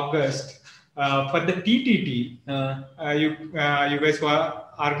 2011 August, for the TTT, you guys were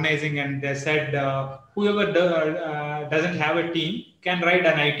organizing, and they said whoever doesn't have a team can ride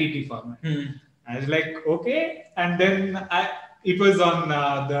an ITT format. I was like, okay. And then it was on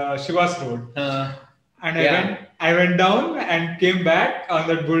the Shivas Road. And I went down and came back on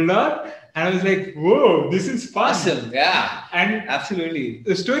that boulder. And I was like, whoa, this is fun. Awesome. Yeah. And absolutely.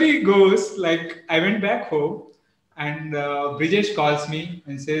 The story goes like, I went back home and Brijesh calls me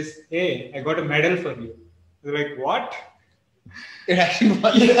and says, hey, I got a medal for you. I was like, what? You actually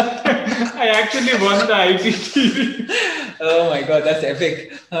won. I actually won the ITT. Oh my God, that's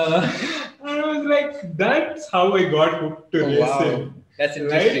epic. I was like, that's how I got hooked to racing. Wow. That's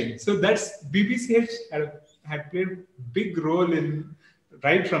interesting. Right? So that's BBCH had played a big role in,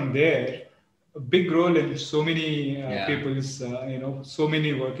 right from there, a big role in so many people's, so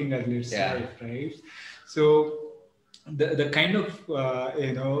many working athletes' life, right? So the kind of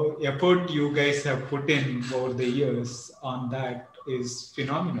effort you guys have put in over the years on that is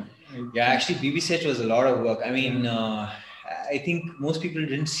phenomenal. Yeah, actually, BBCH was a lot of work. I mean, I think most people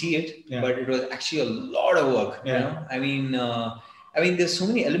didn't see it, but it was actually a lot of work. You know, I mean, there's so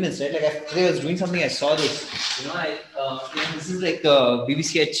many elements, right? Like today I was doing something, I saw this. You know, this is like the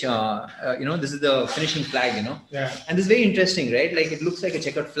BBCH. This is the finishing flag. You know, and this is very interesting, right? Like it looks like a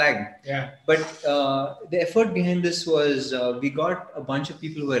checkered flag. Yeah. But the effort behind this was we got a bunch of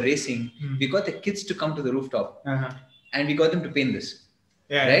people who were racing. We got the kids to come to the rooftop, and we got them to paint this.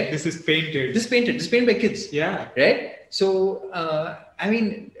 Yeah, right. This is painted. This is painted by kids. Yeah. Right. So I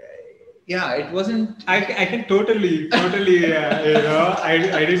mean, yeah, it wasn't. I can totally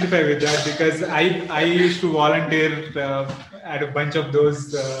identify with that because I used to volunteer at a bunch of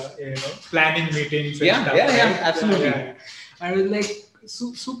those planning meetings. And stuff, right? Absolutely. Yeah. I was like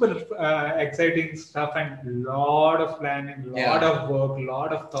super exciting stuff and lot of planning, lot of work,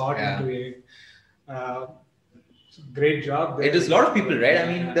 lot of thought into it. Great job there. It was a lot of people, right? I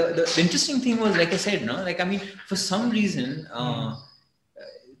mean, the interesting thing was, like I said, like I mean, for some reason, I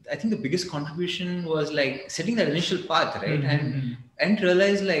think the biggest contribution was like setting that initial path, right? And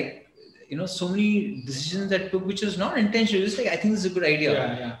realize like, so many decisions that took, which was not intentional. Just like, I think this is a good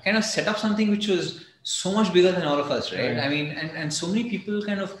idea. Kind of set up something which was so much bigger than all of us, right? I mean, and so many people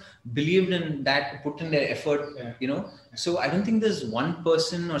kind of believed in that, put in their effort, So I don't think there's one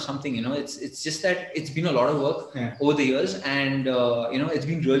person or something, it's just that it's been a lot of work over the years, and it's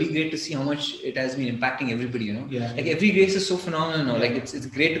been really great to see how much it has been impacting everybody, Like every race is so phenomenal, like it's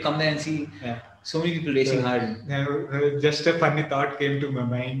great to come there and see so many people racing hard. Just a funny thought came to my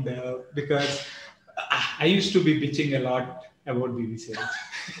mind because I used to be bitching a lot about BBCH.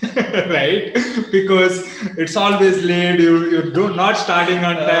 Right, because it's always late. You're not starting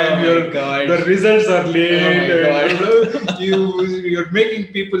on time. The results are late. You're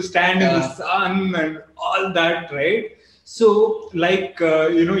making people stand in the sun and all that, right? So, like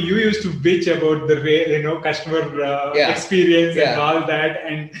you used to bitch about the customer experience and all that,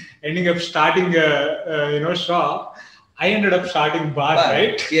 and ending up starting a shop. I ended up starting bar,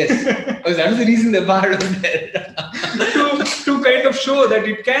 right? Yes. Oh, that was the reason the bar was there. to kind of show that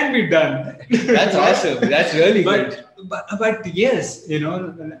it can be done. That's awesome. That's really good. But yes,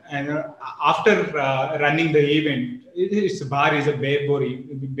 after running the event, it's bar is a bare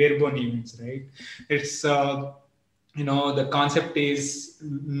bone events, right? It's the concept is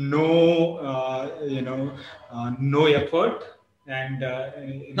no effort. And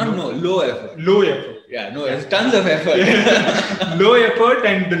low effort. Low effort. Yeah, it's tons of effort. Low effort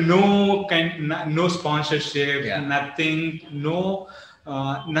and no sponsorship, nothing,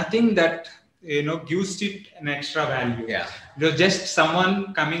 nothing that gives it an extra value. Yeah, just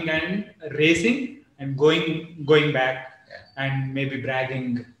someone coming and racing and going back. And maybe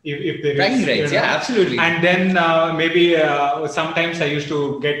bragging if there bragging is, rights, absolutely. And then maybe sometimes I used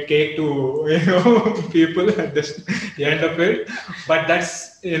to get cake to people at the end of it. But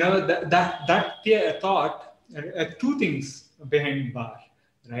that's that thought. Two things behind bar,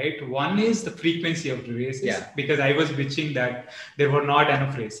 right? One is the frequency of the races, because I was bitching that there were not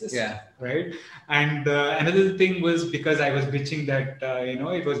enough races, right? And another thing was because I was bitching that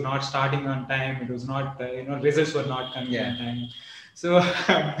it was not starting on time, it was not results were not coming on time. So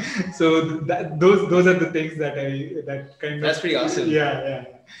those are the things that that's pretty awesome.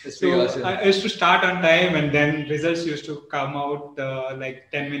 That's pretty awesome. I used to start on time, and then results used to come out like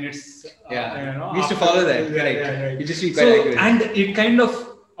 10 minutes. We used to follow that. Right. You just be quite accurate. And it kind of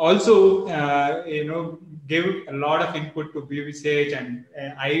also gave a lot of input to BBCH, and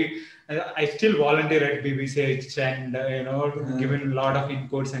I still volunteer at BBCH, and given a lot of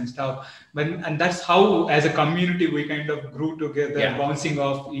inputs and stuff. And that's how, as a community, we kind of grew together, bouncing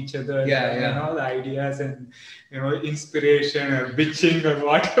off each other, the ideas and inspiration or bitching or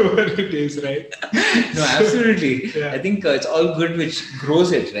whatever it is, right? No, absolutely. I think it's all good which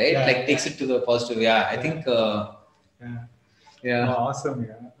grows it, right? Takes it to the positive. I think. Oh,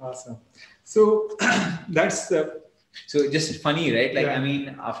 awesome. So that's so just funny, right? Like I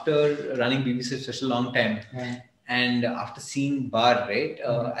mean, after running BBC for such a long time, and after seeing bar, right?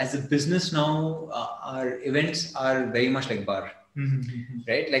 As a business now, our events are very much like bar,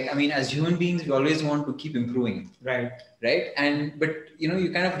 right? Like I mean, as human beings, we always want to keep improving, right? And but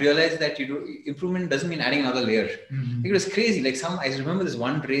you kind of realize that improvement doesn't mean adding another layer. Like, it was crazy. Like I remember this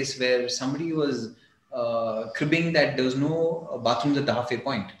one race where somebody was cribbing that there was no bathrooms at the halfway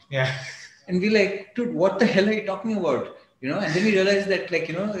point. And we're like, dude, what the hell are you talking about? And then we realized that,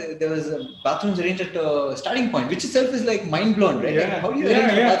 there was bathrooms arranged at a starting point, which itself is like mind blown, right? Like, how do you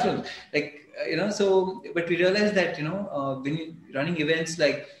arrange bathrooms? Like, but we realized that, when you're running events,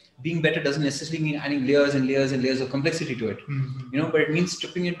 like being better doesn't necessarily mean adding layers and layers and layers of complexity to it, but it means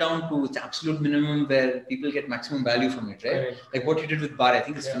stripping it down to its absolute minimum where people get maximum value from it, right? Correct. Like what you did with bar, I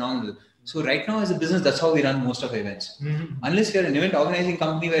think is phenomenal. So right now as a business, that's how we run most of our events. Unless we're an event organizing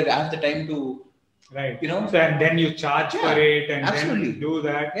company where we have the time to, right. So, and then you charge for it and absolutely. then do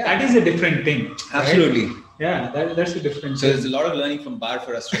that. Yeah. That is a different thing. Right? Absolutely. Yeah, that's a different thing. So there's a lot of learning from bar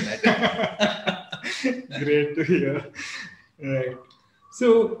for us from that. Great to hear. Right.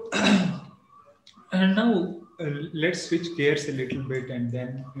 So and now let's switch gears a little bit and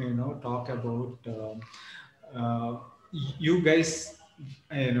then talk about you guys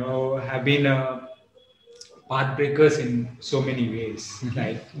have been pathbreakers in so many ways.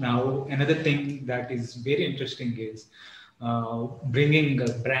 Like now another thing that is very interesting is bringing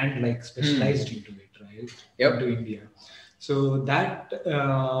a brand like Specialized into it, right? Yep. Into India. So that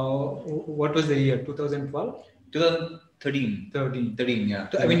what was the year? 2012? 2013, yeah.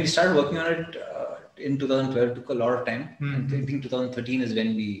 I mean, we started working on it in 2012. It took a lot of time. I think 2013 is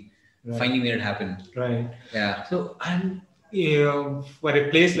when we finally made it happen. Right. Yeah. So, and for a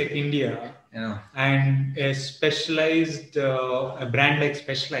place like India, and a specialized, a brand like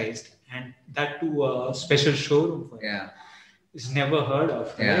Specialized, and that too a special showroom for it, is never heard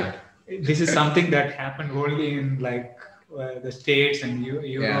of. Right? This is something that happened only in like the States and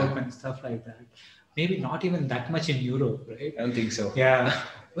Europe and stuff like that. Maybe not even that much in Europe, right? I don't think so. Yeah.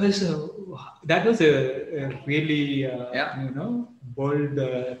 Well, so that was a really, bold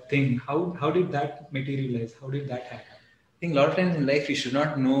thing. How did that materialize? How did that happen? I think a lot of times in life you should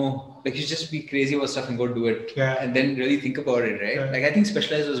not know, like you should just be crazy about stuff and go do it, and then really think about it, right? Like I think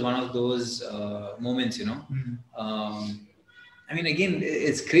Specialized was one of those moments, I mean, again,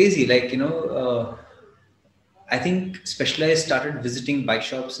 it's crazy. Like, I think Specialized started visiting bike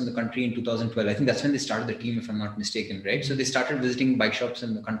shops in the country in 2012. I think that's when they started the team, if I'm not mistaken, right? So they started visiting bike shops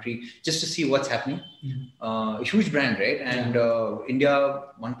in the country just to see what's happening. A huge brand, right? And India,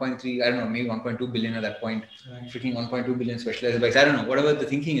 1.3, I don't know, maybe 1.2 billion at that point. Freaking 1.2 billion Specialized bikes. I don't know, whatever the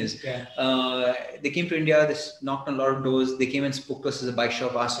thinking is. They came to India, they knocked on a lot of doors. They came and spoke to us as a bike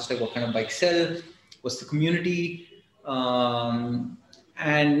shop, asked us like what kind of bikes sell, what's the community, and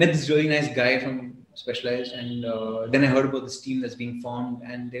met this really nice guy from Specialized, and then I heard about this team that's being formed,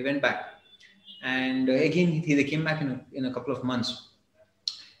 and they went back, and again they came back in a couple of months,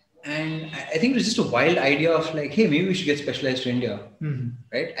 and I think it was just a wild idea of like, hey, maybe we should get Specialized to India,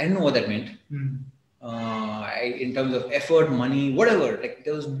 right? I didn't know what that meant. In terms of effort, money, whatever, like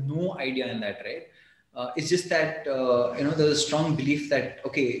there was no idea in that, right? It's just that there's a strong belief that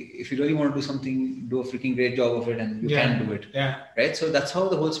if you really want to do something, do a freaking great job of it, and you can do it, right? So that's how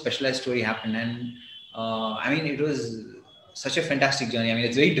the whole Specialized story happened, and I mean, it was such a fantastic journey. I mean,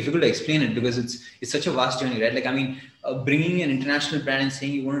 it's very difficult to explain it because it's such a vast journey, right? Like, I mean, bringing an international brand and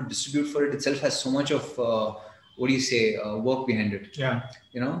saying you want to distribute for it itself has so much of work behind it.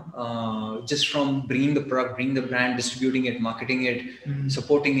 Just from bringing the product, bringing the brand, distributing it, marketing it,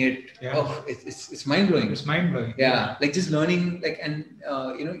 supporting it. It's mind blowing. It's mind blowing. Like just learning, like, and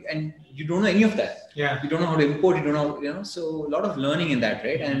and you don't know any of that. You don't know how to import. You don't know, so a lot of learning in that,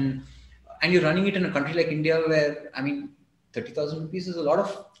 right? And you're running it in a country like India where, I mean, 30,000 rupees is a lot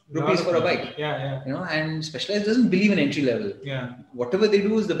of rupees for a bike. And Specialized doesn't believe in entry level. Whatever they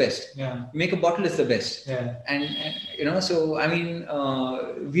do is the best. You make a bottle, it's the best. And so I mean,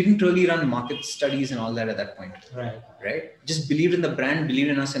 we didn't really run market studies and all that at that point. Right? Just believed in the brand, believed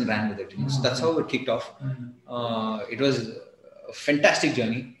in us, and ran with it. So that's how it kicked off. It was a fantastic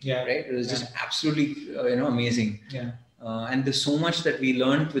journey. Right? It was just absolutely amazing. And there's so much that we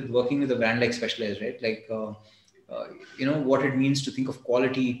learned with working with a brand like Specialized, right? Like what it means to think of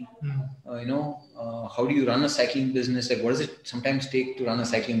quality, how do you run a cycling business? Like, what does it sometimes take to run a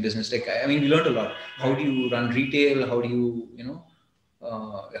cycling business? Like, I mean, we learned a lot. How do you run retail? How do you,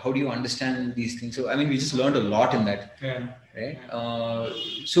 how do you understand these things? So, I mean, we just learned a lot in that. Right.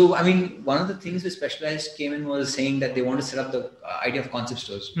 So, I mean, one of the things we Specialized came in was saying that they want to set up the idea of concept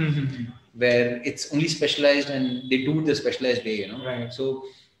stores where it's only Specialized and they do the Specialized way, So,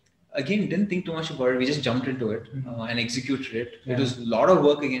 again, didn't think too much about it. We just jumped into it and executed it. It was a lot of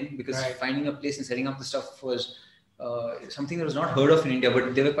work again because finding a place and setting up the stuff was something that was not heard of in India,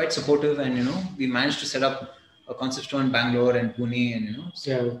 but they were quite supportive, and we managed to set up a concept store in Bangalore and Pune, and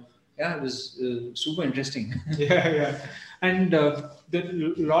so it was super interesting. And the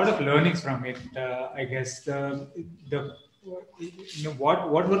lot of learnings from it. I guess what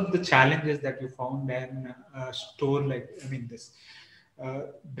were the challenges that you found in a store like, I mean, this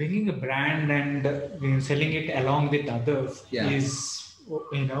bringing a brand and selling it along with others is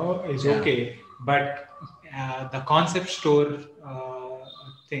is okay, but the concept store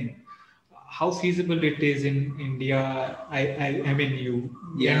thing, how feasible it is in India. I mean, you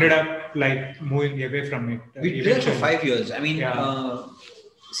ended up like moving away from it. We did it for 5 years. I mean,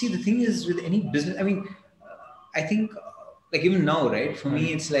 see, the thing is with any business, I mean, I think like even now, right? For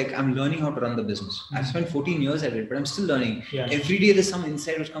me, it's like I'm learning how to run the business. I've spent 14 years at it, but I'm still learning. Every day there's some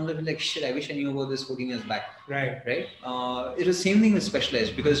insight which comes up and like, shit, I wish I knew about this 14 years back. Right. It was the same thing with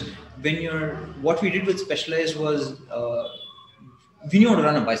Specialized, because what we did with Specialized was we knew how to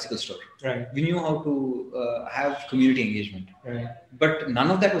run a bicycle store. Right. We knew how to have community engagement. Right. But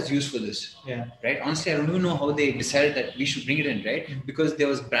none of that was used for this. Yeah. Right. Honestly, I don't even know how they decided that we should bring it in. Right. Because there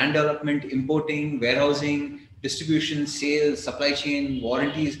was brand development, importing, warehousing, distribution, sales, supply chain,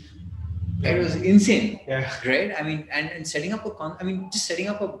 warranties. It was insane. Yeah. Right. I mean, and setting up just setting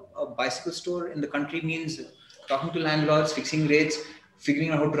up a bicycle store in the country means talking to landlords, fixing rates,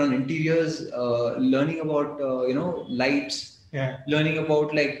 figuring out how to run interiors, learning about lights. Yeah. Learning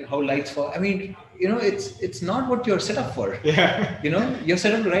about like how lights fall. I mean, it's not what you're set up for. Yeah. You're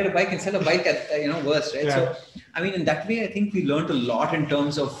set up to ride a bike and sell a bike at worst, right? Yeah. So, I mean, in that way, I think we learned a lot in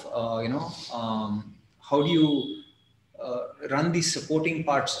terms of how do you run these supporting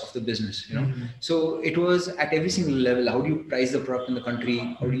parts of the business. So it was at every single level. How do you price the product in the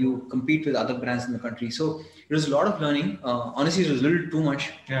country? How do you compete with other brands in the country? So it was a lot of learning. Honestly, it was a little too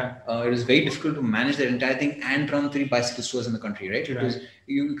much. Yeah. It was very difficult to manage that entire thing and run 3 bicycle stores in the country, right? Because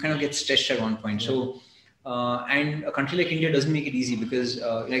you kind of get stretched at one point. Yeah. So, and a country like India doesn't make it easy because,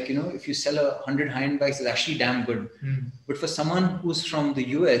 if you sell 100 high-end bikes, it's actually damn good. But for someone who's from the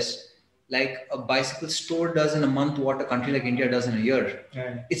US, like a bicycle store does in a month what a country like India does in a year.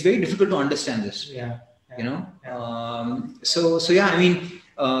 Right. It's very difficult to understand this. Yeah. The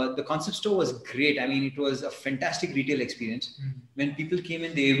concept store was great. I mean, it was a fantastic retail experience. When people came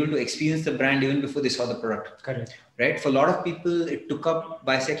in, they were able to experience the brand even before they saw the product. Correct. Right? For a lot of people, it took up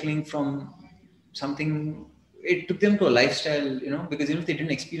bicycling from something. It took them to a lifestyle, because even if they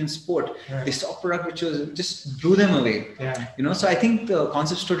didn't experience sport, they saw a product which just blew them away. Yeah. So I think the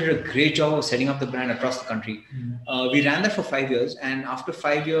concept store did a great job of setting up the brand across the country. We ran that for 5 years, and after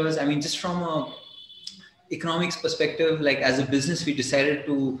 5 years, I mean, just from a economics perspective, like as a business, we decided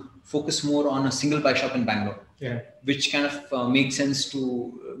to focus more on a single bike shop in Bangalore. Yeah. Which kind of makes sense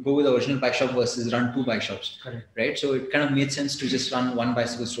to go with the original bike shop versus run 2 bike shops. Correct. Right? So it kind of made sense to just run 1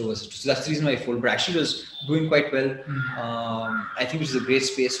 bicycle store versus 2. So that's the reason why I folded. But actually, it was doing quite well. I think it was a great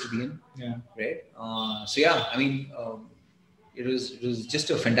space to be in. Yeah. Right? It was just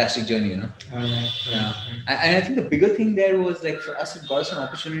a fantastic journey, Yeah. And I think the bigger thing there was like for us, it got us an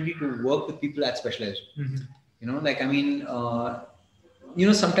opportunity to work with people at Specialized.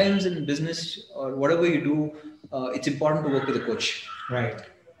 Sometimes in business or whatever you do, it's important to work with a coach. Right.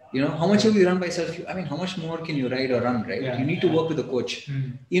 How much have you run by yourself? I mean, how much more can you ride or run, right? Yeah, you need to work with a coach.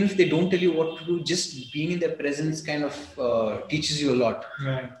 Even if they don't tell you what to do, just being in their presence kind of teaches you a lot.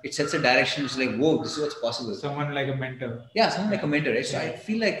 Right. It sets a direction. It's like, whoa, this is what's possible. Someone like a mentor. Yeah, someone like a mentor, right? So I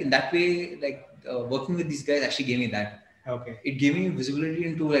feel like in that way, like working with these guys actually gave me that. Okay. It gave me visibility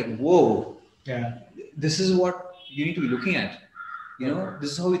into like, whoa, this is what you need to be looking at.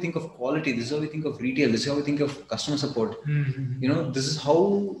 This is how we think of quality. This is how we think of retail. This is how we think of customer support. This is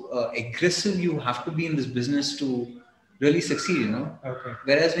how aggressive you have to be in this business to really succeed, Okay.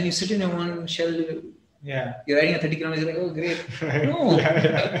 Whereas when you sit in your one shell, you're riding at 30 kilometers, you're like, oh, great. No.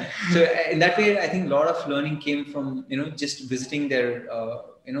 So in that way, I think a lot of learning came from, just visiting their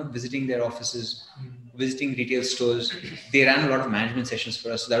offices, visiting retail stores. They ran a lot of management sessions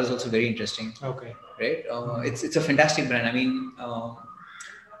for us. So that was also very interesting. Okay. Right. It's a fantastic brand. I mean,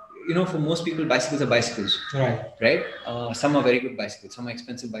 for most people, bicycles are bicycles. Right. Some are very good bicycles. Some are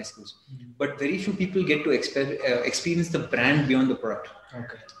expensive bicycles. But very few people get to experience the brand beyond the product.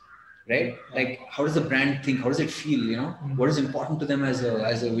 Okay. Right. Like, how does the brand think? How does it feel? What is important to them as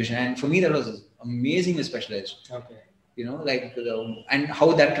a vision? And for me, that was amazingly Specialized. Okay. And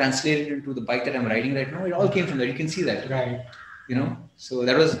how that translated into the bike that I'm riding right now, it all came from there. You can see that. Right. So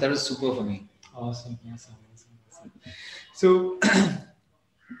that was super for me. Awesome. So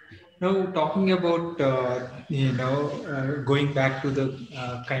now talking about going back to the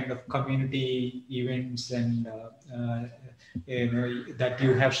kind of community events and that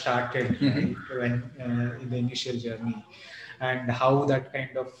you have started when in the initial journey, and how that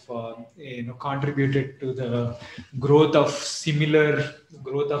kind of contributed to the growth of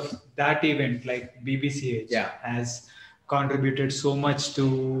that event, like BBCH has contributed so much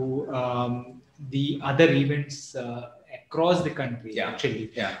to the other events across the country, Yeah. actually.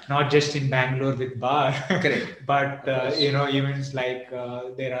 Yeah. Not just in Bangalore with bar, Correct. but events like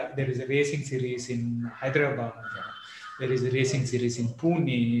there is a racing series in Hyderabad. There is a racing series in Pune,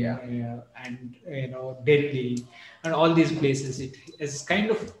 and Delhi, and all these places. It has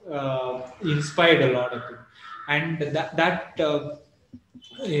kind of inspired a lot of it, and that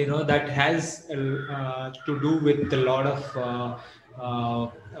has to do with a lot of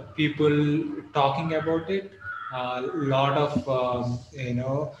people talking about it. A lot of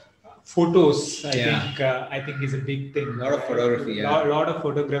photos. I think is a big thing. A lot of photography. Lot of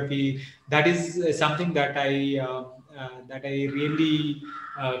photography. That is something that I really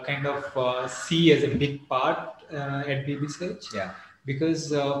kind of see as a big part at BBCH. Yeah.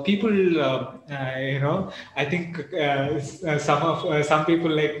 Because people, I think some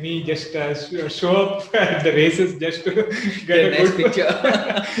people like me just show up at the races just to get a nice good picture.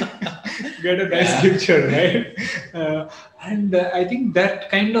 get a nice picture, right? And I think that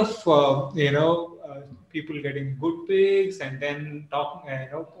kind of people getting good pics and then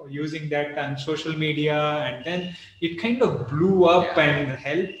using that on social media, and then it kind of blew up and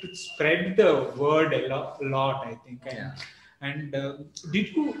helped spread the word a lot, I think. And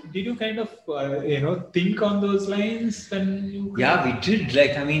did you kind of think on those lines when you? Yeah, we did.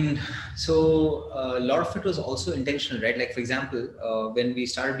 So a lot of it was also intentional, right? Like, for example, when we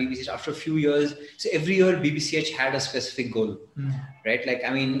started BBCH, after a few years, so every year BBCH had a specific goal, right?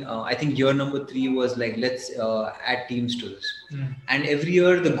 I think year number 3 was like, let's add teams to this. And every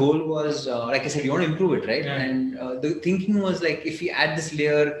year the goal was, like I said, you want to improve it, right? Yeah. And the thinking was like, if we add this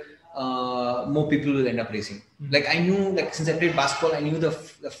layer, more people will end up racing. Like, I knew, like, since I played basketball, I knew the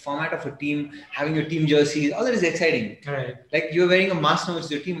format of a team, having your team jerseys, all that is exciting. Right. Like, you're wearing a mask now, it's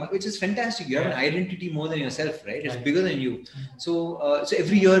your team, which is fantastic. You have an identity more than yourself, right? It's bigger than you. So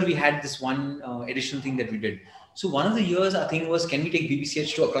every year we had this one additional thing that we did. So one of the years, our thing was, can we take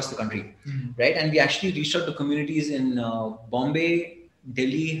BBCH to across the country, right? And we actually reached out to communities in Bombay,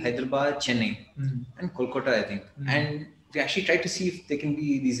 Delhi, Hyderabad, Chennai, and Kolkata, I think. And we actually tried to see if there can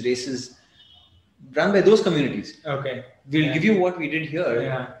be these races run by those communities. Okay. We'll give you what we did here.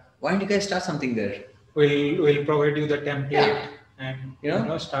 Yeah. Why don't you guys start something there? We'll provide you the template and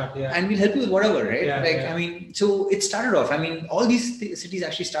start. Yeah. And we'll help you with whatever, right? Yeah, so it started off. All these cities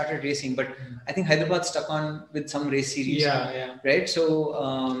actually started racing, but I think Hyderabad stuck on with some race series. Yeah. Right. So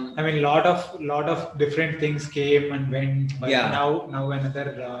lot of different things came and went. But now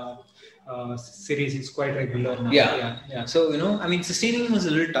another series is quite regular now. Yeah. So sustaining was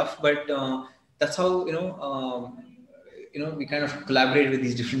a little tough, but that's how we kind of collaborate with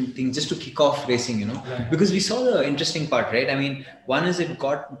these different things just to kick off racing, because we saw the interesting part, right? One is it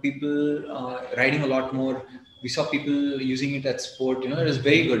got people riding a lot more. We saw people using it at sport. It was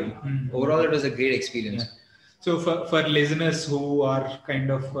very good. Overall, it was a great experience. So for listeners who are kind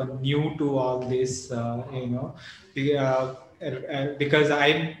of new to all this, because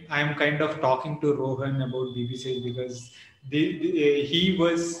I'm kind of talking to Rohan about BBC because he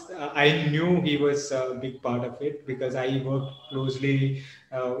was I knew he was a big part of it because I worked closely,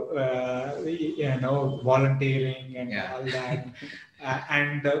 volunteering and all that,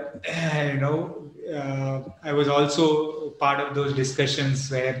 and I was also part of those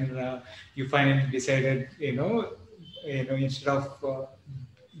discussions where you finally decided, instead of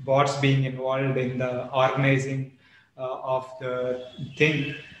bots being involved in the organizing of the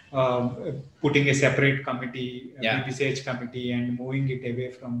thing, putting a separate committee, BBCH committee, and moving it away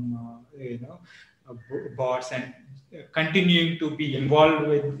from bots and continuing to be involved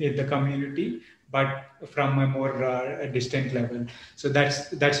with the community, but from a more distant level. So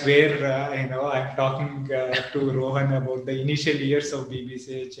that's where I'm talking to Rohan about the initial years of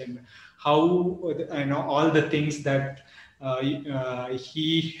BBCH and how all the things that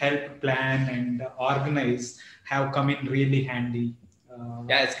he helped plan and organize have come in really handy.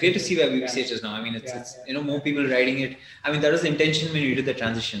 It's great to see where BBCH is now. It's more people riding it. That was the intention when we did the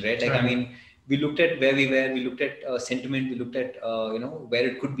transition, right? We looked at where we were, we looked at sentiment, we looked at where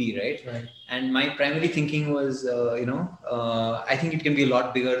it could be, right? And my primary thinking was I think it can be a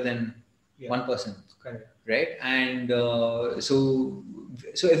lot bigger than one person. Correct. Right? And so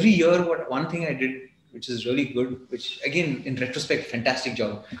every year, one thing I did, which is really good, which again, in retrospect, fantastic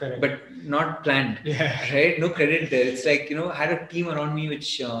job, correct, but not planned, right? No credit there. It's like, I had a team around me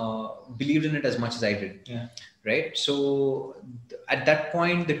which believed in it as much as I did, right? So at that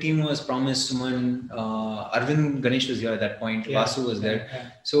point, the team was Promise, Suman, Arvind Ganesh was here at that point, Vasu was there.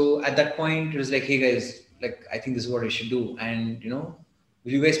 So at that point, it was like, hey guys, like, I think this is what I should do. And, will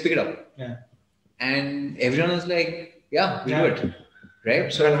you guys pick it up? And everyone was like, yeah, we'll do it.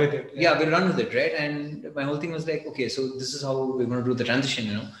 right? So run with it. Yeah, we'll run with it, right? And my whole thing was like, okay, so this is how we're going to do the transition,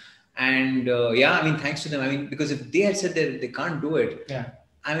 you know. And yeah, I mean, thanks to them. I mean, because if they had said that they can't do it,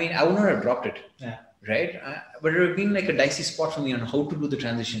 I mean, I would not have dropped it. Right, but it would have been like a dicey spot for me on how to do the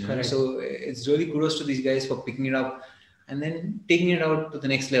transition. You know? So it's really kudos to these guys for picking it up and then taking it out to the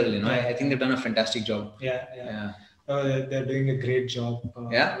next level. You know, I think they've done a fantastic job. Oh, they're doing a great job.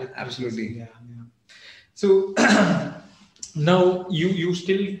 Absolutely. So now you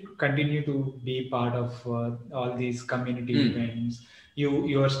still continue to be part of all these community events.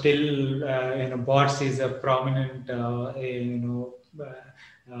 You are still Bots is a prominent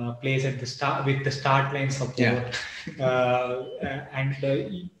place at the start with the start line support.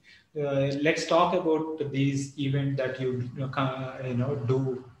 Let's talk about these events that you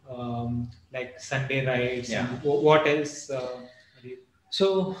do, like Sunday rides. And what else?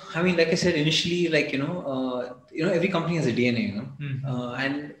 So, I mean, like I said initially, like, every company has a DNA,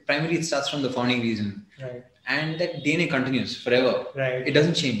 and primarily it starts from the founding reason. Right. And that DNA continues forever. Right. It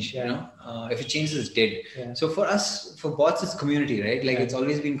doesn't change, you know. If it changes, it's dead. So for us, for Bots, it's community, right? Like it's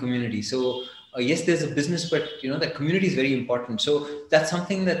always been community. So yes, there's a business, but that community is very important. So that's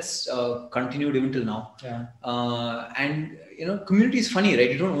something that's continued even till now. And community is funny,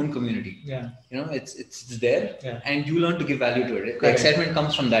 right? You don't own community. It's there, and you learn to give value to it. The excitement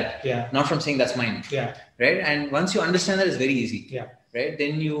comes from that, not from saying that's mine. Right. And once you understand that, it's very easy. Right,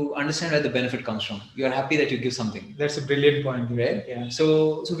 then you understand where the benefit comes from. You are happy that you give something. That's a brilliant point, right?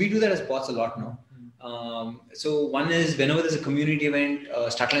 So we do that as Bots a lot now. So one is whenever there's a community event,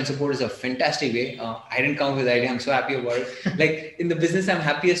 Startline support is a fantastic way. I didn't come up with the idea. I'm so happy about it. Like in the business, I'm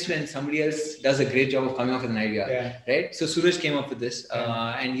happiest when somebody else does a great job of coming up with an idea. Right. So Suraj came up with this,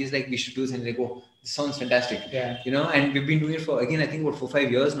 and he's like, we should do this. And like, oh, this sounds fantastic. And we've been doing it for, again, I think about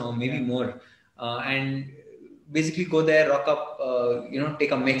 4-5 years now, maybe more. And basically go there, rock up,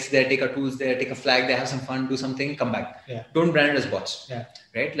 take a mix there, take a tools there, take a flag there, have some fun, do something, come back. Don't brand it as Bots.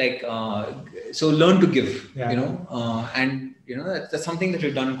 Right? Like, so learn to give, and that's something that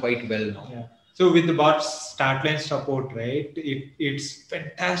we've done quite well now. So with the Bots Startline support, right? It's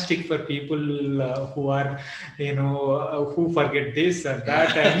fantastic for people who are, who forget this or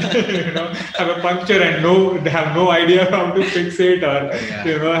that, and have a puncture and have no idea how to fix it, or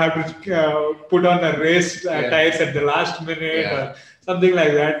have to put on a race tires at the last minute or something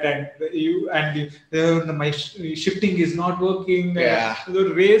like that, and my shifting is not working.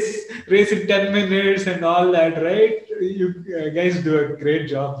 So race in 10 minutes and all that, right? You guys do a great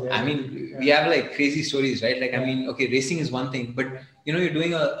job there. I mean, we have like crazy stories, right? Like, I mean, okay, racing is one thing, but you're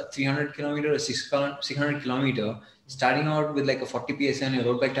doing a 300 kilometer or 600 kilometer, starting out with like a 40 PSI and your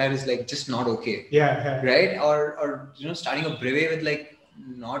road bike tire is like just not okay. Right? Or starting a brevet with like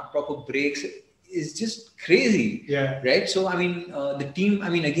not proper brakes is just crazy. Right. So I mean, the team. I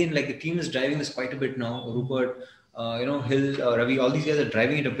mean, again, like the team is driving this quite a bit now. Rupert, Hill, Ravi, all these guys are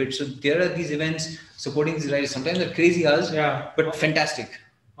driving it a bit. So there are these events supporting these riders. Sometimes they're crazy hours, but fantastic.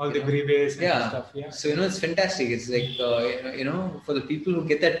 All the brevets and stuff. So it's fantastic. It's like for the people who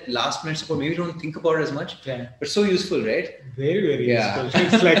get that last minute support, maybe don't think about it as much, but so useful, right? Very, very useful.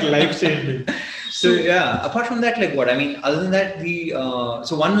 It's like life changing. So apart from that, like what I mean, other than that, we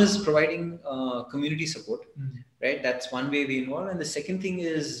so one is providing community support, right? That's one way we involve, and the second thing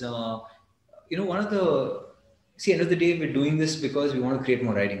is one of the end of the day, we're doing this because we want to create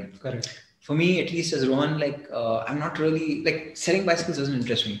more riding. Correct. For me, at least as Rohan, like I'm not really like selling bicycles doesn't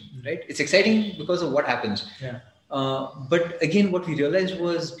interest me, right? It's exciting because of what happens. But again, what we realized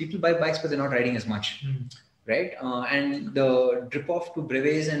was people buy bikes, but they're not riding as much, right? And the drip off to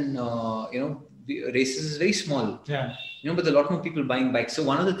brevets and races is very small. But there are a lot more people buying bikes. So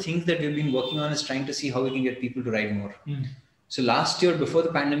one of the things that we've been working on is trying to see how we can get people to ride more. So last year, before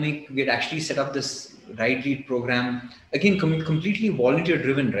the pandemic, we had actually set up this ride lead program, again completely volunteer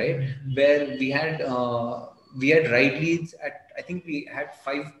driven, right? Where we had ride leads at, I think we had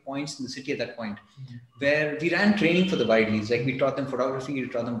 5 points in the city at that point, where we ran training for the ride leads. Like we taught them photography, we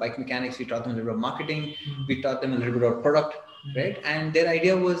taught them bike mechanics, we taught them a little bit of marketing, we taught them a little bit of product, right? And their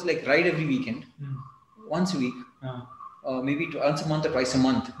idea was like ride every weekend, once a week, maybe once a month or twice a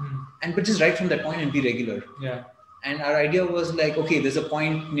month, but just ride from that point and be regular. And our idea was like, okay, there's a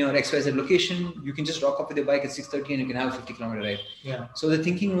point near XYZ location. You can just rock up with your bike at 6:30 and you can have a 50-kilometer ride. So the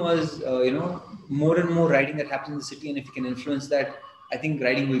thinking was, more and more riding that happens in the city. And if you can influence that, I think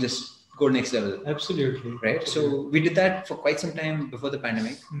riding will just go next level. Absolutely. Right. So we did that for quite some time before the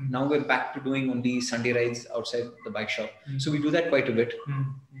pandemic. Now we're back to doing only Sunday rides outside the bike shop. So we do that quite a bit.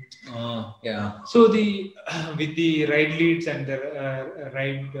 So with the ride leads and the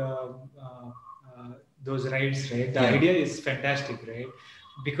ride those rides, right? The Yeah. idea is fantastic, right?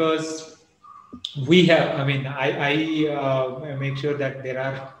 Because we have, I mean, I make sure that there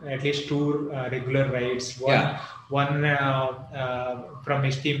are at least two regular rides. Yeah. One from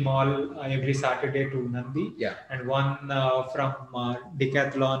ST Mall every Saturday to Nandi, Yeah. and one from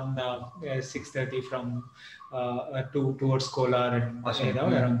Decathlon 6:30 from towards Kolar and Awesome.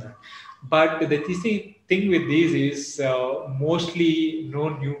 around that. But the thing with these is mostly no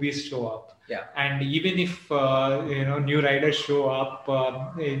newbies show up. Yeah. And even if new riders show up,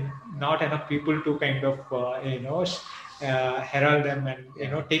 not enough people to kind of herald them and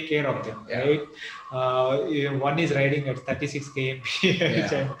take care of them, Yeah. right? One is riding at 36 kmph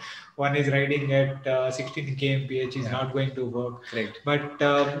Yeah. and one is riding at 16 kmph is Yeah. not going to work. Correct. But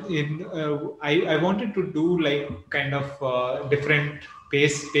I wanted to do like kind of different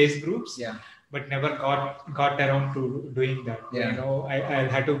pace groups. Yeah. But never got around to doing that. Yeah. I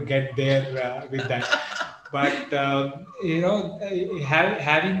had to get there with that. But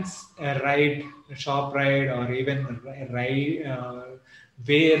having a shop ride, or even a ride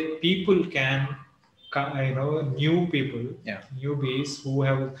where people can, new people, Yeah. newbies who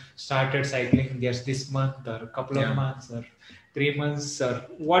have started cycling just this month or a couple of Yeah. months or 3 months or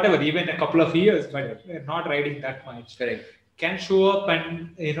whatever, even a couple of years, but not riding that much. Correct. Can show up and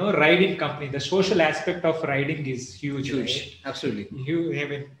ride in company. The social aspect of riding is huge. Huge. Right? Absolutely. I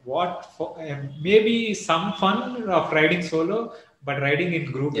mean, maybe some fun of riding solo, but riding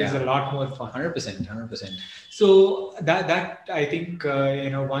in group is a lot more fun. 100%. 100%. So that I think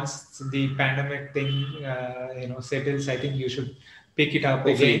once the pandemic thing settles, I think you should pick it up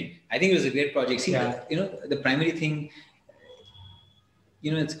again. I think it was a great project. See, the primary thing,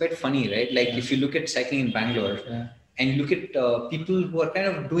 it's quite funny, right? Like if you look at cycling in Bangalore. Yeah. And you look at people who are kind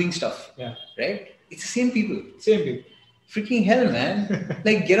of doing stuff, right? It's the same people. Freaking hell, man.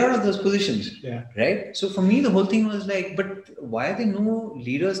 Like, get out of those positions, right? So for me, the whole thing was like, but why are there no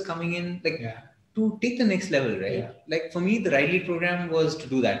leaders coming in, like, to take the next level, right? Yeah. Like, for me, the Ride Lead program was to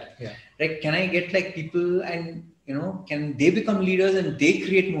do that. Yeah. Like, can I get, like, people and, can they become leaders and they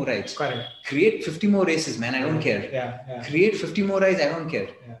create more rides? Correct. Create 50 more races, man. I don't care. Yeah. Create 50 more rides. I don't care.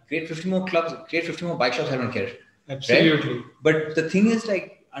 Yeah. Create 50 more clubs. Create 50 more bike shops. I don't care. Absolutely. Right? But the thing is,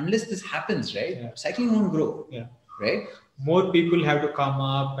 like, unless this happens, right, cycling won't grow. Yeah. Right? More people have to come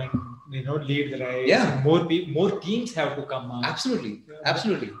up and lead the rides. Yeah. More teams have to come up. Absolutely.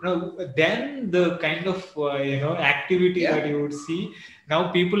 Absolutely. Then the kind of activity that you would see.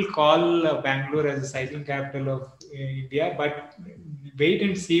 Now people call Bangalore as a cycling capital of India, but wait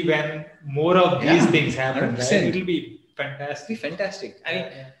and see when more of these things happen. Right? It will be fantastic.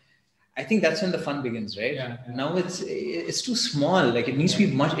 I think that's when the fun begins, right? Yeah. Now it's too small. Like it needs to be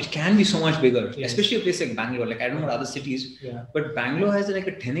much. It can be so much bigger, especially a place like Bangalore. Like I don't know what other cities, but Bangalore has like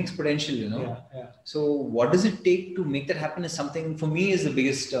a 10x potential. So what does it take to make that happen? Is something for me is the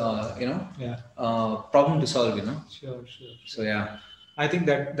biggest, problem to solve. Sure. So yeah. I think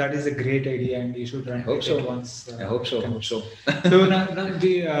that is a great idea, and you should run it once. I hope so. So now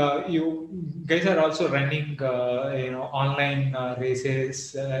you guys are also running, online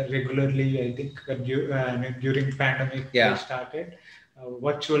races regularly. I think during pandemic they started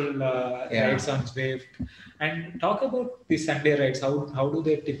virtual rides on Zwift. And talk about the Sunday rides. How do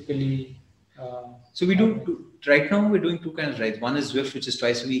they typically? So we do right now. We're doing two kinds of rides. One is Zwift, which is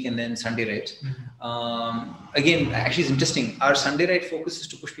twice a week, and then Sunday rides. Again, actually, it's interesting. Our Sunday ride focus is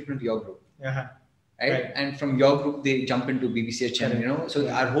to push people into your group. Right? And from your group, they jump into BBCH channel, So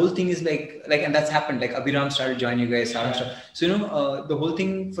our whole thing is like, and that's happened. Like Abhiram started joining you guys. So, the whole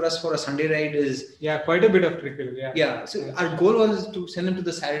thing for us for a Sunday ride is... quite a bit of trickle. So our goal was to send them to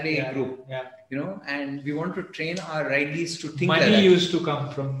the Saturday group. And we want to train our ridees to think Money like that. used to come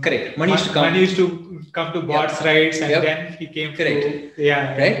from... Correct. Money used to come to Bot's rides, and then he came Correct. to...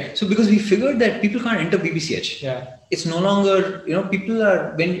 Right? So because we figured that people can't enter BBCH. It's no longer, people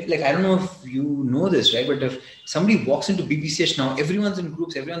are, I don't know if you know this, right? But if somebody walks into BBCH now, everyone's in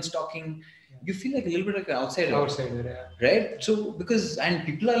groups, everyone's talking, you feel like a little bit like an outsider. Right? So, and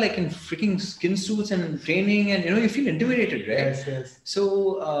people are like in freaking skin suits and training and, you feel intimidated, right? Yes.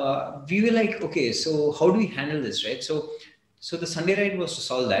 So, we were like, okay, so how do we handle this, right? So the Sunday ride was to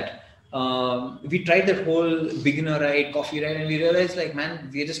solve that. We tried that whole beginner ride, coffee ride, and we realized like, man,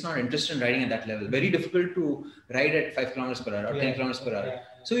 we're just not interested in riding at that level. Very difficult to ride at 5 kilometers per hour or 10 kilometers per hour.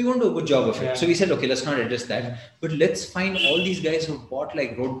 So we want to do a good job of it. So we said, okay, let's not address that, but let's find all these guys who bought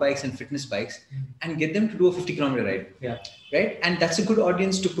like road bikes and fitness bikes and get them to do a 50-kilometer ride. Right? And that's a good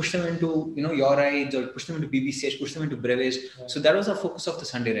audience to push them into, your rides or push them into BBCH, push them into breves. So that was our focus of the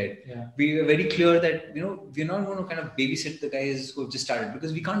Sunday ride. We were very clear that, we're not going to kind of babysit the guys who have just started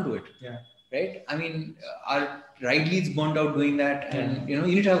because we can't do it. right? I mean, our ride leads burned out doing that, and you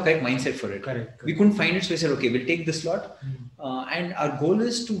need to have a correct mindset for it. Correct. We couldn't find it, so we said, okay, we'll take this slot, and our goal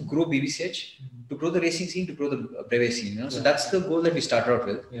is to grow BBCH, to grow the racing scene, to grow the brevet scene. So that's the goal that we started out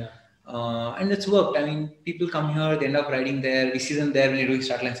with. Yeah. And it's worked. I mean, people come here, they end up riding there. We see them there when you're doing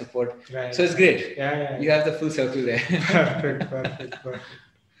start line support. Right. So it's great. Yeah. You have the full circle there. Perfect.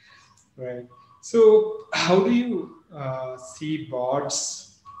 Right. So, how do you see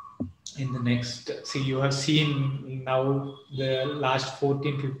boards in the next? See, you have seen now the last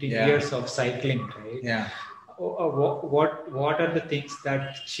 14, 15 years of cycling, right? Yeah. What are the things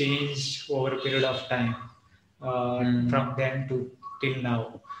that changed over a period of time from then to till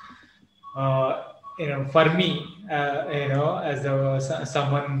now? For me, as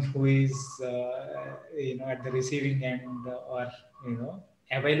someone who is, at the receiving end, or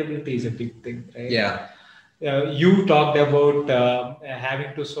availability is a big thing, right? Yeah. You talked about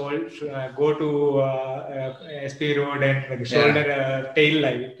having to go to SP Road and shoulder a tail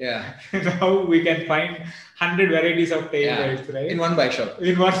light. Yeah. Now we can find 100 varieties of tail lights, right? In one bike shop.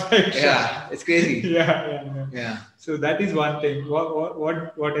 Yeah, it's crazy. Yeah. So that is one thing.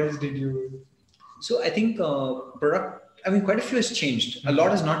 What else did you? So I think quite a few has changed. A lot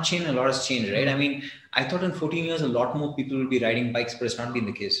has not changed, a lot has changed, right? I mean, I thought in 14 years, a lot more people will be riding bikes, but it's not been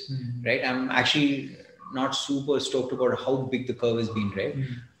the case, right? I'm actually not super stoked about how big the curve has been, right?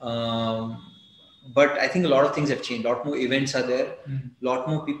 But I think a lot of things have changed. A lot more events are there. A lot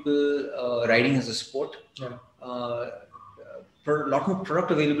more people riding as a sport. Yeah. A lot more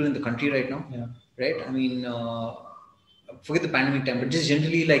product available in the country right now, right? I mean, forget the pandemic time, but just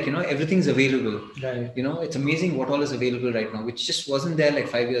generally, everything's available. Right. It's amazing what all is available right now, which just wasn't there like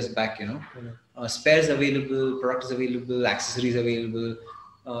 5 years back. Spares available, product is available, accessories available.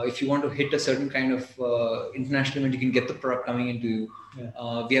 If you want to hit a certain kind of international event, you can get the product coming into you.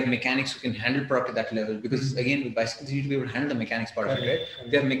 We have mechanics who can handle product at that level, because again, with bicycles, you need to be able to handle the mechanics part of it, right?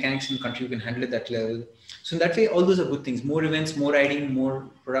 We have mechanics in the country who can handle it at that level. So in that way, all those are good things. More events, more riding, more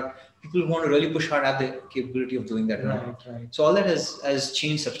product. People who want to really push hard have the capability of doing that. Right. So all that has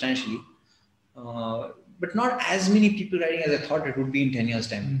changed substantially. But not as many people riding as I thought it would be in 10 years'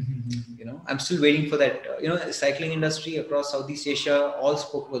 time. I'm still waiting for that. The cycling industry across Southeast Asia all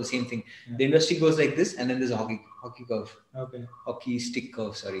spoke about the same thing. The industry goes like this, and then there's a hockey curve. Okay. Hockey stick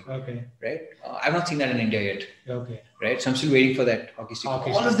curve, sorry. Okay. Right? I've not seen that in India yet. Okay. Right? So I'm still waiting for that hockey stick.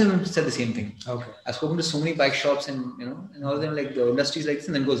 All of them said the same thing. Okay. I've spoken to so many bike shops, and and all of them, like, the industry is like this,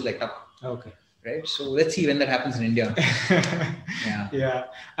 and then goes like up. Okay. Right? So let's see when that happens in India. Yeah.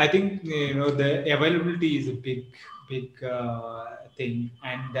 I think the availability is a big thing,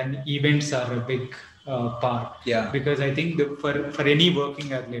 and then events are a big part. Yeah. Because I think for any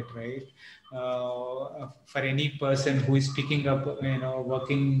working athlete, right? For any person who is picking up,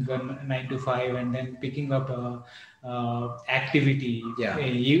 working 9 to 5 and then picking up activity,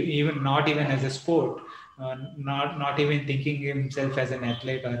 even not even as a sport. Not even thinking himself as an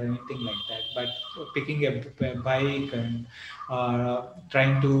athlete or anything like that, but picking a bike and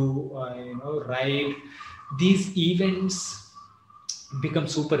trying to ride, these events become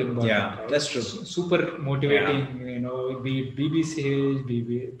super important. Yeah, right? that's true. Super motivating. Be it BBC,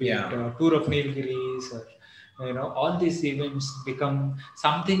 be it Tour of Nilgiris, or all these events become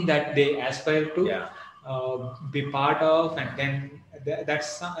something that they aspire to be part of, and then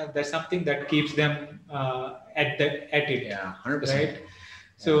that's something that keeps them at it. Yeah, 100%. Right.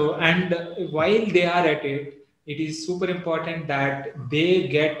 So, and while they are at it, it is super important that they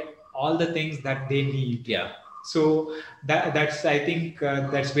get all the things that they need. Yeah. So that's I think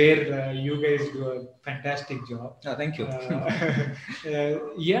that's where you guys do a fantastic job. Oh, thank you. I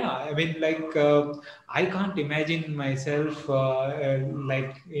mean, I can't imagine myself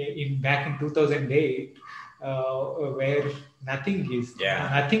back in 2008 where nothing was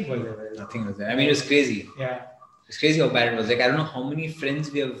available. Nothing was there. I mean, it was crazy. Yeah. It's crazy how bad it was. Like, I don't know how many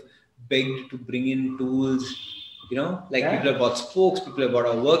friends we have begged to bring in tools. People have bought spokes, people have bought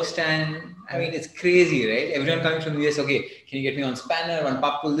a work stand. I mean, it's crazy, right? Everyone coming from the US, okay, can you get me one spanner, one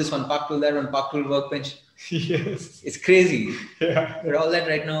park tool this, one park tool that, one park tool workbench? Yes. It's crazy. Yeah. But all that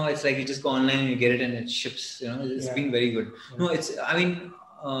right now, it's like you just go online and you get it and it ships. It's been very good. Yeah.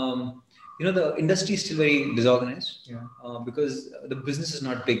 No, the industry is still very disorganized because the business is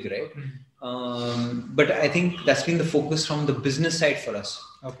not big, right? But I think that's been the focus from the business side for us.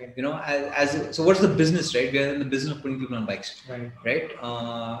 Okay. So what's the business, right? We are in the business of putting people on bikes, right?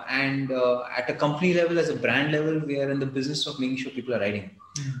 And at a company level, as a brand level, we are in the business of making sure people are riding,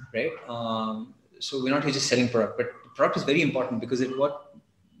 right? So we're not here just selling product, but the product is very important because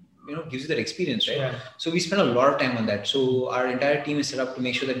gives you that experience, right? Yeah. So we spend a lot of time on that. So our entire team is set up to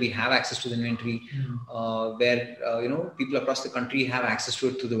make sure that we have access to the inventory, where people across the country have access to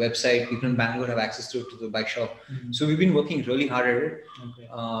it through the website. People in Bangalore have access to it through the bike shop. So we've been working really hard at it.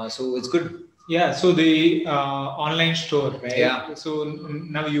 Okay. So it's good. Yeah, so the online store, right? Yeah. So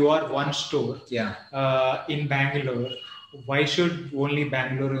now you are one store. Yeah. In Bangalore. Why should only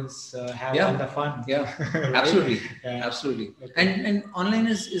Bangaloreans have all the fun? Yeah, right? absolutely. Yeah. Absolutely. Okay. And online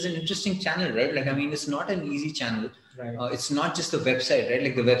is an interesting channel, right? Like, I mean, it's not an easy channel. Right. It's not just the website, right?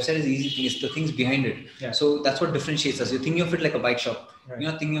 Like the website is the easy thing. It's the things behind it. Yeah. So that's what differentiates us. You're thinking of it like a bike shop. Right.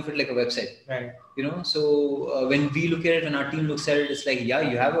 You're not thinking of it like a website. Right. So when we look at it, when our team looks at it, it's like, yeah,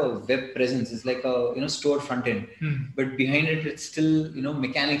 you have a web presence. It's like a store front end, but behind it, it's still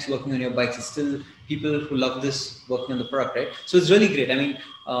mechanics working on your bikes. It's still people who love this working on the product, right? So it's really great. I mean,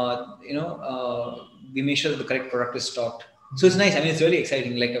 we make sure that the correct product is stocked. So it's nice. I mean, it's really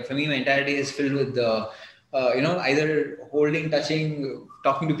exciting. Like for me, my entire day is filled with either holding, touching,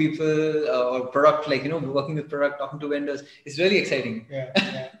 talking to people, or product, like working with product, talking to vendors. It's really exciting. Yeah.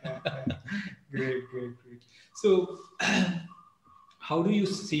 Great. So how do you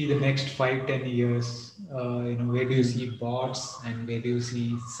see the next 5-10 years? Where do you see bots and where do you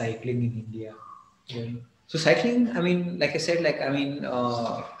see cycling in India going? So cycling, I mean, like I said,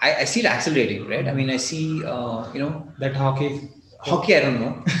 I see it accelerating, right? I mean, I see, that hockey, I don't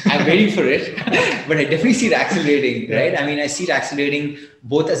know. I'm waiting for it, but I definitely see it accelerating, right? I mean, I see it accelerating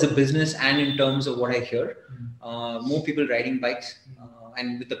both as a business and in terms of what I hear. More people riding bikes,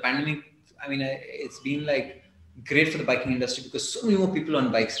 and with the pandemic, I mean, it's been like great for the biking industry because so many more people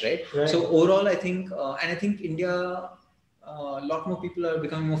on bikes, right? So overall, I think, and I think India, a lot more people are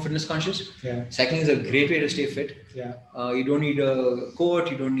becoming more fitness conscious. Yeah. Cycling is a great way to stay fit. Yeah. You don't need a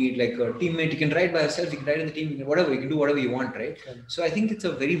coach, you don't need like a teammate. You can ride by yourself, you can ride in the team, you can do whatever you want, right? Okay. So I think it's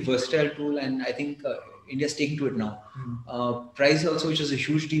a very versatile tool, and I think India's taking to it now. Price also, which is a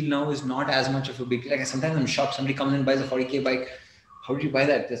huge deal now, is not as much of a big, like sometimes I'm shocked, somebody comes and buys a 40K bike. How did you buy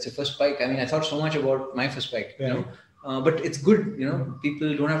that? That's your first bike. I mean, I thought so much about my first bike, but it's good,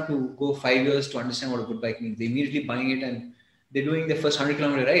 people don't have to go 5 years to understand what a good bike means. They immediately buying it and they're doing their first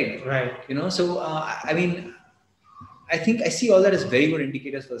 100-kilometer ride. Right. So I mean, I think I see all that as very good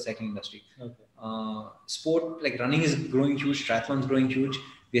indicators for the cycling industry. Okay. Sport like running is growing huge, triathlon's growing huge.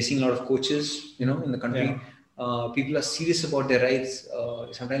 We are seeing a lot of coaches, in the country. People are serious about their rides.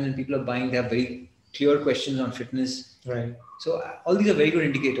 Sometimes when people are buying, they have very clear questions on fitness. Right. So all these are very good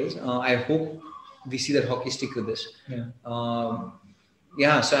indicators. I hope we see that hockey stick with this. So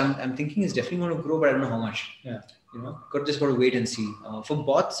I'm thinking it's definitely going to grow, but I don't know how much. Just got to wait and see. For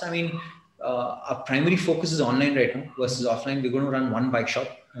bots, I mean, our primary focus is online right now versus offline. We're going to run one bike shop,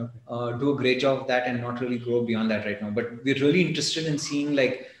 do a great job of that, and not really grow beyond that right now. But we're really interested in seeing,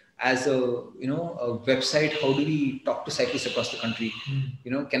 like, as a a website, how do we talk to cyclists across the country?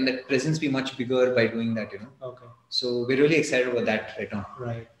 Can that presence be much bigger by doing that? Okay. So we're really excited about that right now.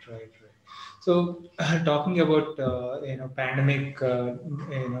 Right. So talking about pandemic,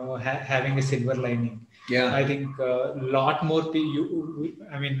 having a silver lining. Yeah. I think a lot more people.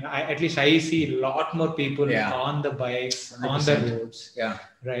 At least I see a lot more people on the bikes, 100%. On the roads. Yeah.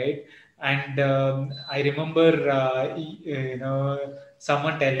 Right. And I remember,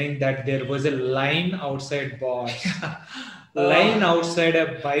 someone telling that there was a line outside Bosch, line outside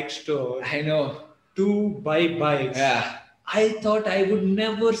a bike store. I know. To buy bikes. Yeah. I thought I would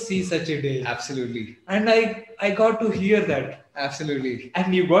never see such a day. Absolutely. And I got to hear that. Absolutely.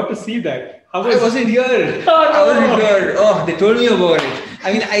 And you got to see that. I wasn't here. I wasn't here. Oh, they told me about it.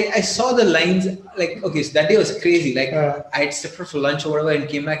 I mean, I saw the lines. Like, okay, so that day was crazy. Like, I had stepped out for lunch or whatever and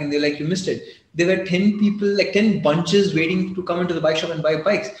came back and they're like, you missed it. There were 10 people, like 10 bunches waiting to come into the bike shop and buy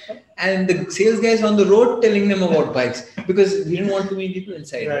bikes. And the sales guys on the road telling them about bikes because we didn't want too many people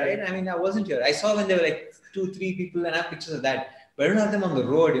inside, right? I mean, I wasn't here. I saw when there were like 2-3 people and I have pictures of that. But I don't have them on the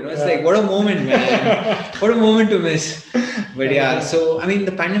road, It's like, what a moment, man. What a moment to miss. But yeah, so, I mean,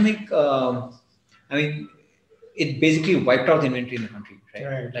 the pandemic, it basically wiped out the inventory in the country,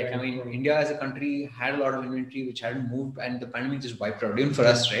 right? India as a country had a lot of inventory which hadn't moved and the pandemic just wiped out, even for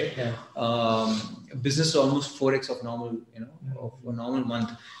us, right? Business is almost 4x of normal, of a normal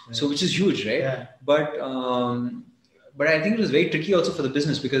month. So, which is huge, right? But I think it was very tricky also for the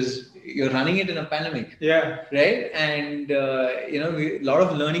business because you're running it in a pandemic, right? And a lot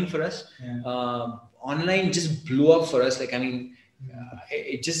of learning for us. Online just blew up for us. Like,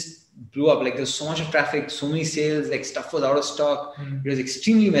 it just blew up. Like, there's so much of traffic, so many sales, like stuff was out of stock. It was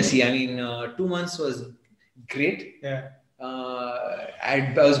extremely messy. 2 months was great.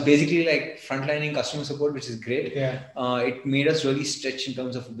 I was basically like frontlining customer support, which is great. Yeah. It made us really stretch in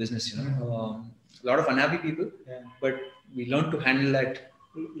terms of business, a lot of unhappy people, but we learned to handle that.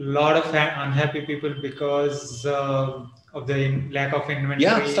 Lot of unhappy people because of the lack of inventory.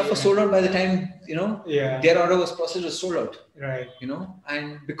 Yeah, stuff was sold out by the time, their order was processed, was sold out. Right.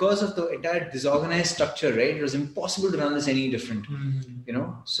 And because of the entire disorganized structure, right, it was impossible to run this any different.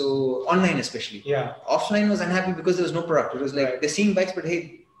 So online especially. Yeah. Offline was unhappy because there was no product. It was like they're seeing bikes, but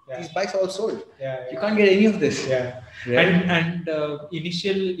hey, these bikes are all sold. You can't get any of this. Yeah. Right? And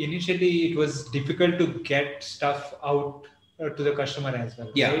initially it was difficult to get stuff out to the customer as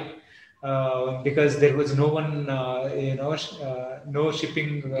well. Yeah. Right? Because there was no one, no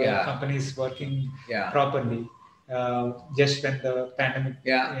shipping companies working properly. Just when the pandemic.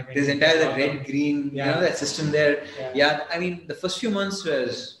 Yeah, there's entire red, green, that system there. Yeah. I mean, the first few months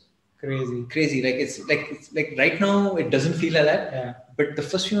was crazy. Like it's like right now it doesn't feel like that. Yeah. But the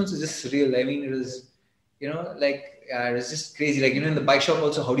first few months is just surreal. I mean, it was, it was just crazy. Like, in the bike shop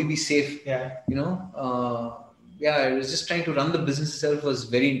also, how do you be safe? Yeah. It was just trying to run the business itself was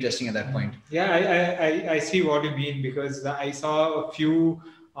very interesting at that point. Yeah, I see what you mean, because I saw a few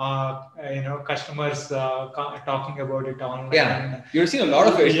customers talking about it online. Yeah, you've seen a lot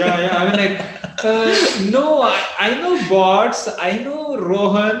of it. I mean, like, no, I know bots, I know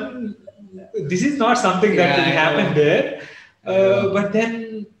Rohan. This is not something that will happen there. But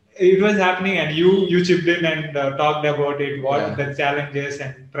then it was happening, and you chipped in and talked about it, what the challenges,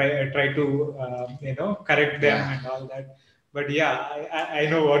 and try to correct them and all that. But I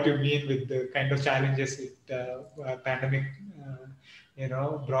know what you mean with the kind of challenges pandemic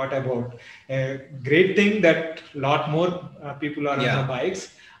brought about. A great thing that a lot more people are on the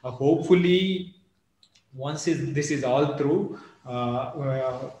bikes. Hopefully, once this is all through,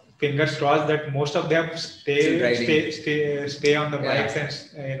 fingers crossed that most of them stay on the bikes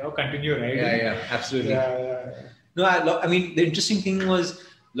and continue riding. Yeah, absolutely. No, I mean, the interesting thing was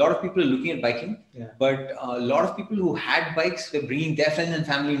a lot of people are looking at biking, but a lot of people who had bikes were bringing their friends and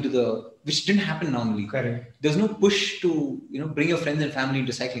family which didn't happen normally. Correct. There's no push to bring your friends and family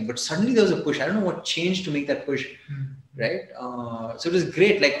into cycling, but suddenly there was a push. I don't know what changed to make that push, right? So it was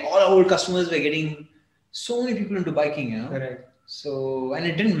great. Like, all our old customers were getting so many people into biking. Correct. So, and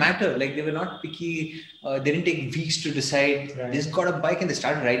it didn't matter. Like, they were not picky. They didn't take weeks to decide. They just got a bike and they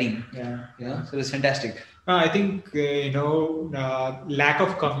started riding. So it was fantastic. I think lack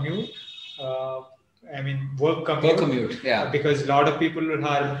of commute. Work commute. Because a lot of people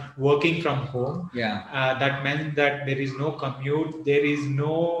are working from home. That meant that there is no commute. There is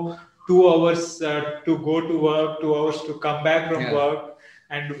no 2 hours to go to work, 2 hours to come back from work.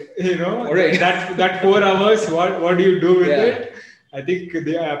 And that 4 hours, what do you do with it? I think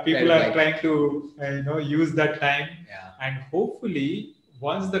people are trying to use that time, and hopefully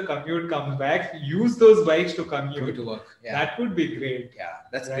once the commute comes back, use those bikes to commute to work. That would be great.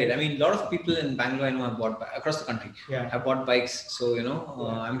 That's great. I mean, a lot of people in Bangalore, I know, have bought across the country have bought bikes. So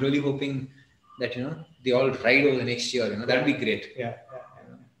I'm really hoping that they all ride over the next year. That would be great.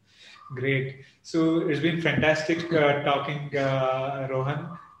 Great. So it's been fantastic talking,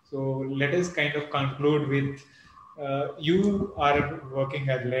 Rohan. So let us kind of conclude with you are a working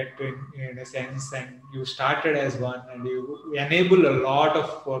athlete in a sense, and you started as one, and you enable a lot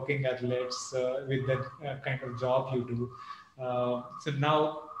of working athletes with that kind of job you do. So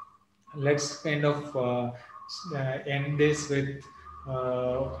now let's kind of end this with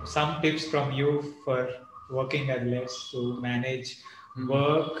some tips from you for working athletes to manage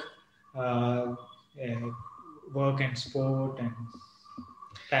work and sport and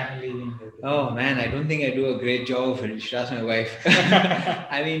family and everything. Oh man, I don't think I do a great job of it. You should ask my wife.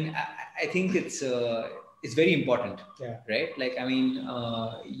 I mean, I think it's very important, right? Like, I mean,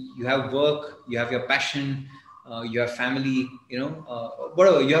 you have work, you have your passion, you have family,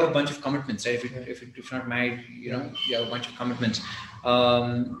 whatever. You have a bunch of commitments, right? If you're not married, you have a bunch of commitments.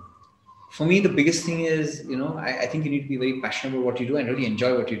 For me, the biggest thing is, I think you need to be very passionate about what you do and really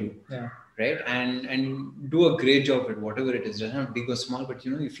enjoy what you do. Right? And do a great job at whatever it is. It doesn't have big or small, but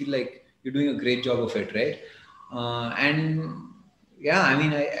you feel like you're doing a great job of it, right? I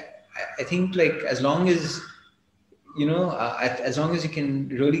mean, I think, like, as long as as long as you can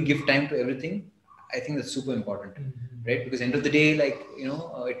really give time to everything, I think that's super important, right? Because end of the day, like,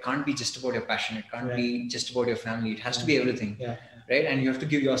 it can't be just about your passion. It can't be just about your family. It has to be everything. Right? And you have to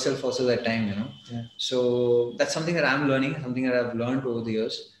give yourself also that time, So that's something that I'm learning, something that I've learned over the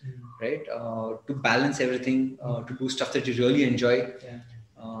years, right? To balance everything, to do stuff that you really enjoy,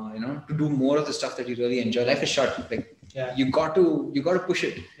 to do more of the stuff that you really enjoy. Life is short. Like, Yeah. You got to push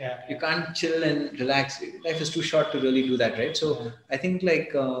it. Yeah. You can't chill and relax. Life is too short to really do that, right? So I think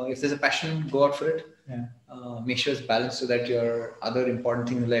like if there's a passion, go out for it. Yeah. Make sure it's balanced so that your other important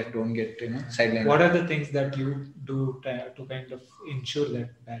things in life don't get sidelined. What are the things that you do to kind of ensure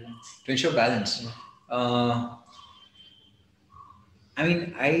that balance? To ensure balance, I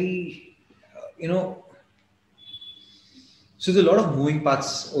mean, so there's a lot of moving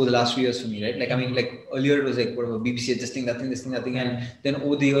parts over the last few years for me, right? Like, I mean, like earlier it was like whatever, BBC, this thing, that thing, this thing, that thing. And then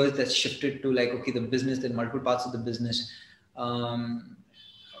over the years that's shifted to like, okay, the business, then multiple parts of the business.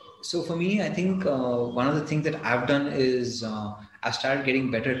 So for me, I think one of the things that I've done is I've started getting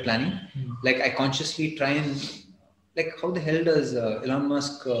better at planning. Like I consciously try and like, how the hell does Elon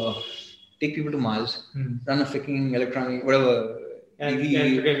Musk take people to Mars, run a freaking electronic, whatever,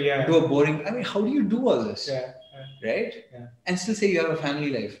 EV, do a boring, I mean, how do you do all this? Right? Yeah. And still say you have a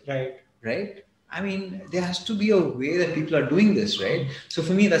family life. Right? I mean, there has to be a way that people are doing this, right? So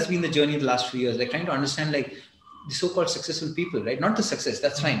for me, that's been the journey of the last few years, like trying to understand like the so-called successful people, right? Not the success,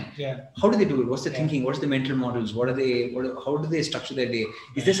 that's fine. Yeah. How do they do it? What's the thinking? What's the mental models? How do they structure their day?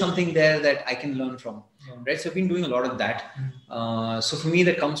 Is there something there that I can learn from? Right? So I've been doing a lot of that. So for me,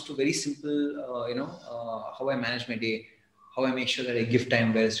 that comes to very simple, how I manage my day, how I make sure that I give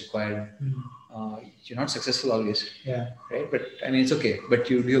time where it's required. You're not successful always, right? But I mean, it's okay. But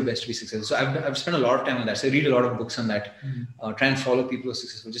you do your best to be successful. So I've spent a lot of time on that. So I read a lot of books on that. Try and follow people who are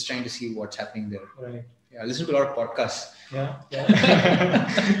successful. Just trying to see what's happening there. Right. Yeah, I listen to a lot of podcasts.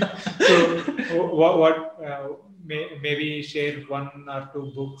 So what maybe share one or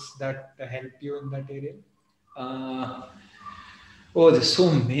two books that help you in that area? There's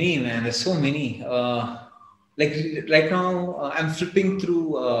so many, man. There's so many. Like right now, I'm flipping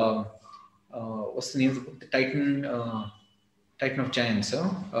through. What's the name of the book? The Titan of Giants.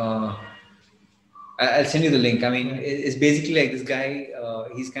 I'll send you the link. I mean, it's basically like this guy.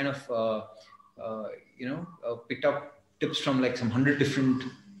 He's kind of picked up tips from like some 100 different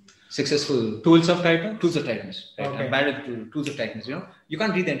successful Tools of Titans. Right? Okay. I'm bad at Tools of Titans. You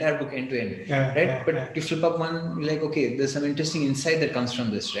can't read the entire book end to end, right? But you flip up one, you're like, okay, there's some interesting insight that comes from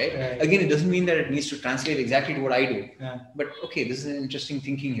this, right? Again, it doesn't mean that it needs to translate exactly to what I do, but okay, this is an interesting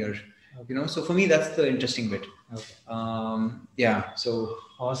thinking here. So for me, that's the interesting bit. So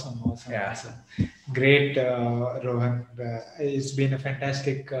awesome. Great, Rohan. It's been a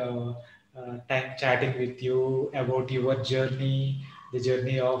fantastic time chatting with you about your journey, the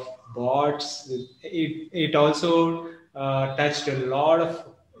journey of bots. It also touched a lot of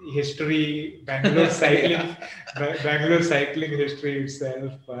history, Bangalore cycling, Bangalore cycling history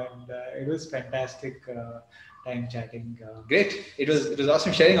itself, and it was fantastic. Time chatting. Great. It was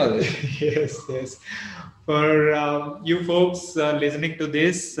awesome sharing all this. Yes. For you folks listening to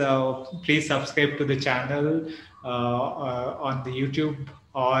this, please subscribe to the channel on the YouTube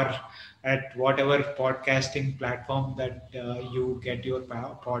or at whatever podcasting platform that you get your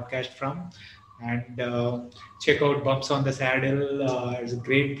podcast from. And check out Bumps on the Saddle. It's a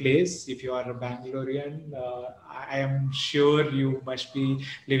great place. If you are a Bangalorean, I am sure you must be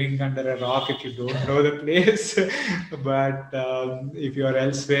living under a rock if you don't know the place. But if you are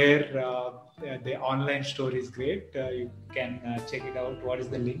elsewhere, the online store is great. You can check it out. What is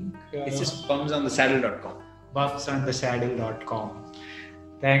the link? It's just BUMSONTHESADDLE.com. BUMSONTHESADDLE.com.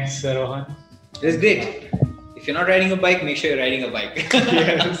 Thanks, Rohan. It's great. If you're not riding a bike, make sure you're riding a bike.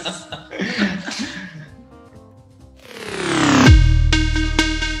 Yes.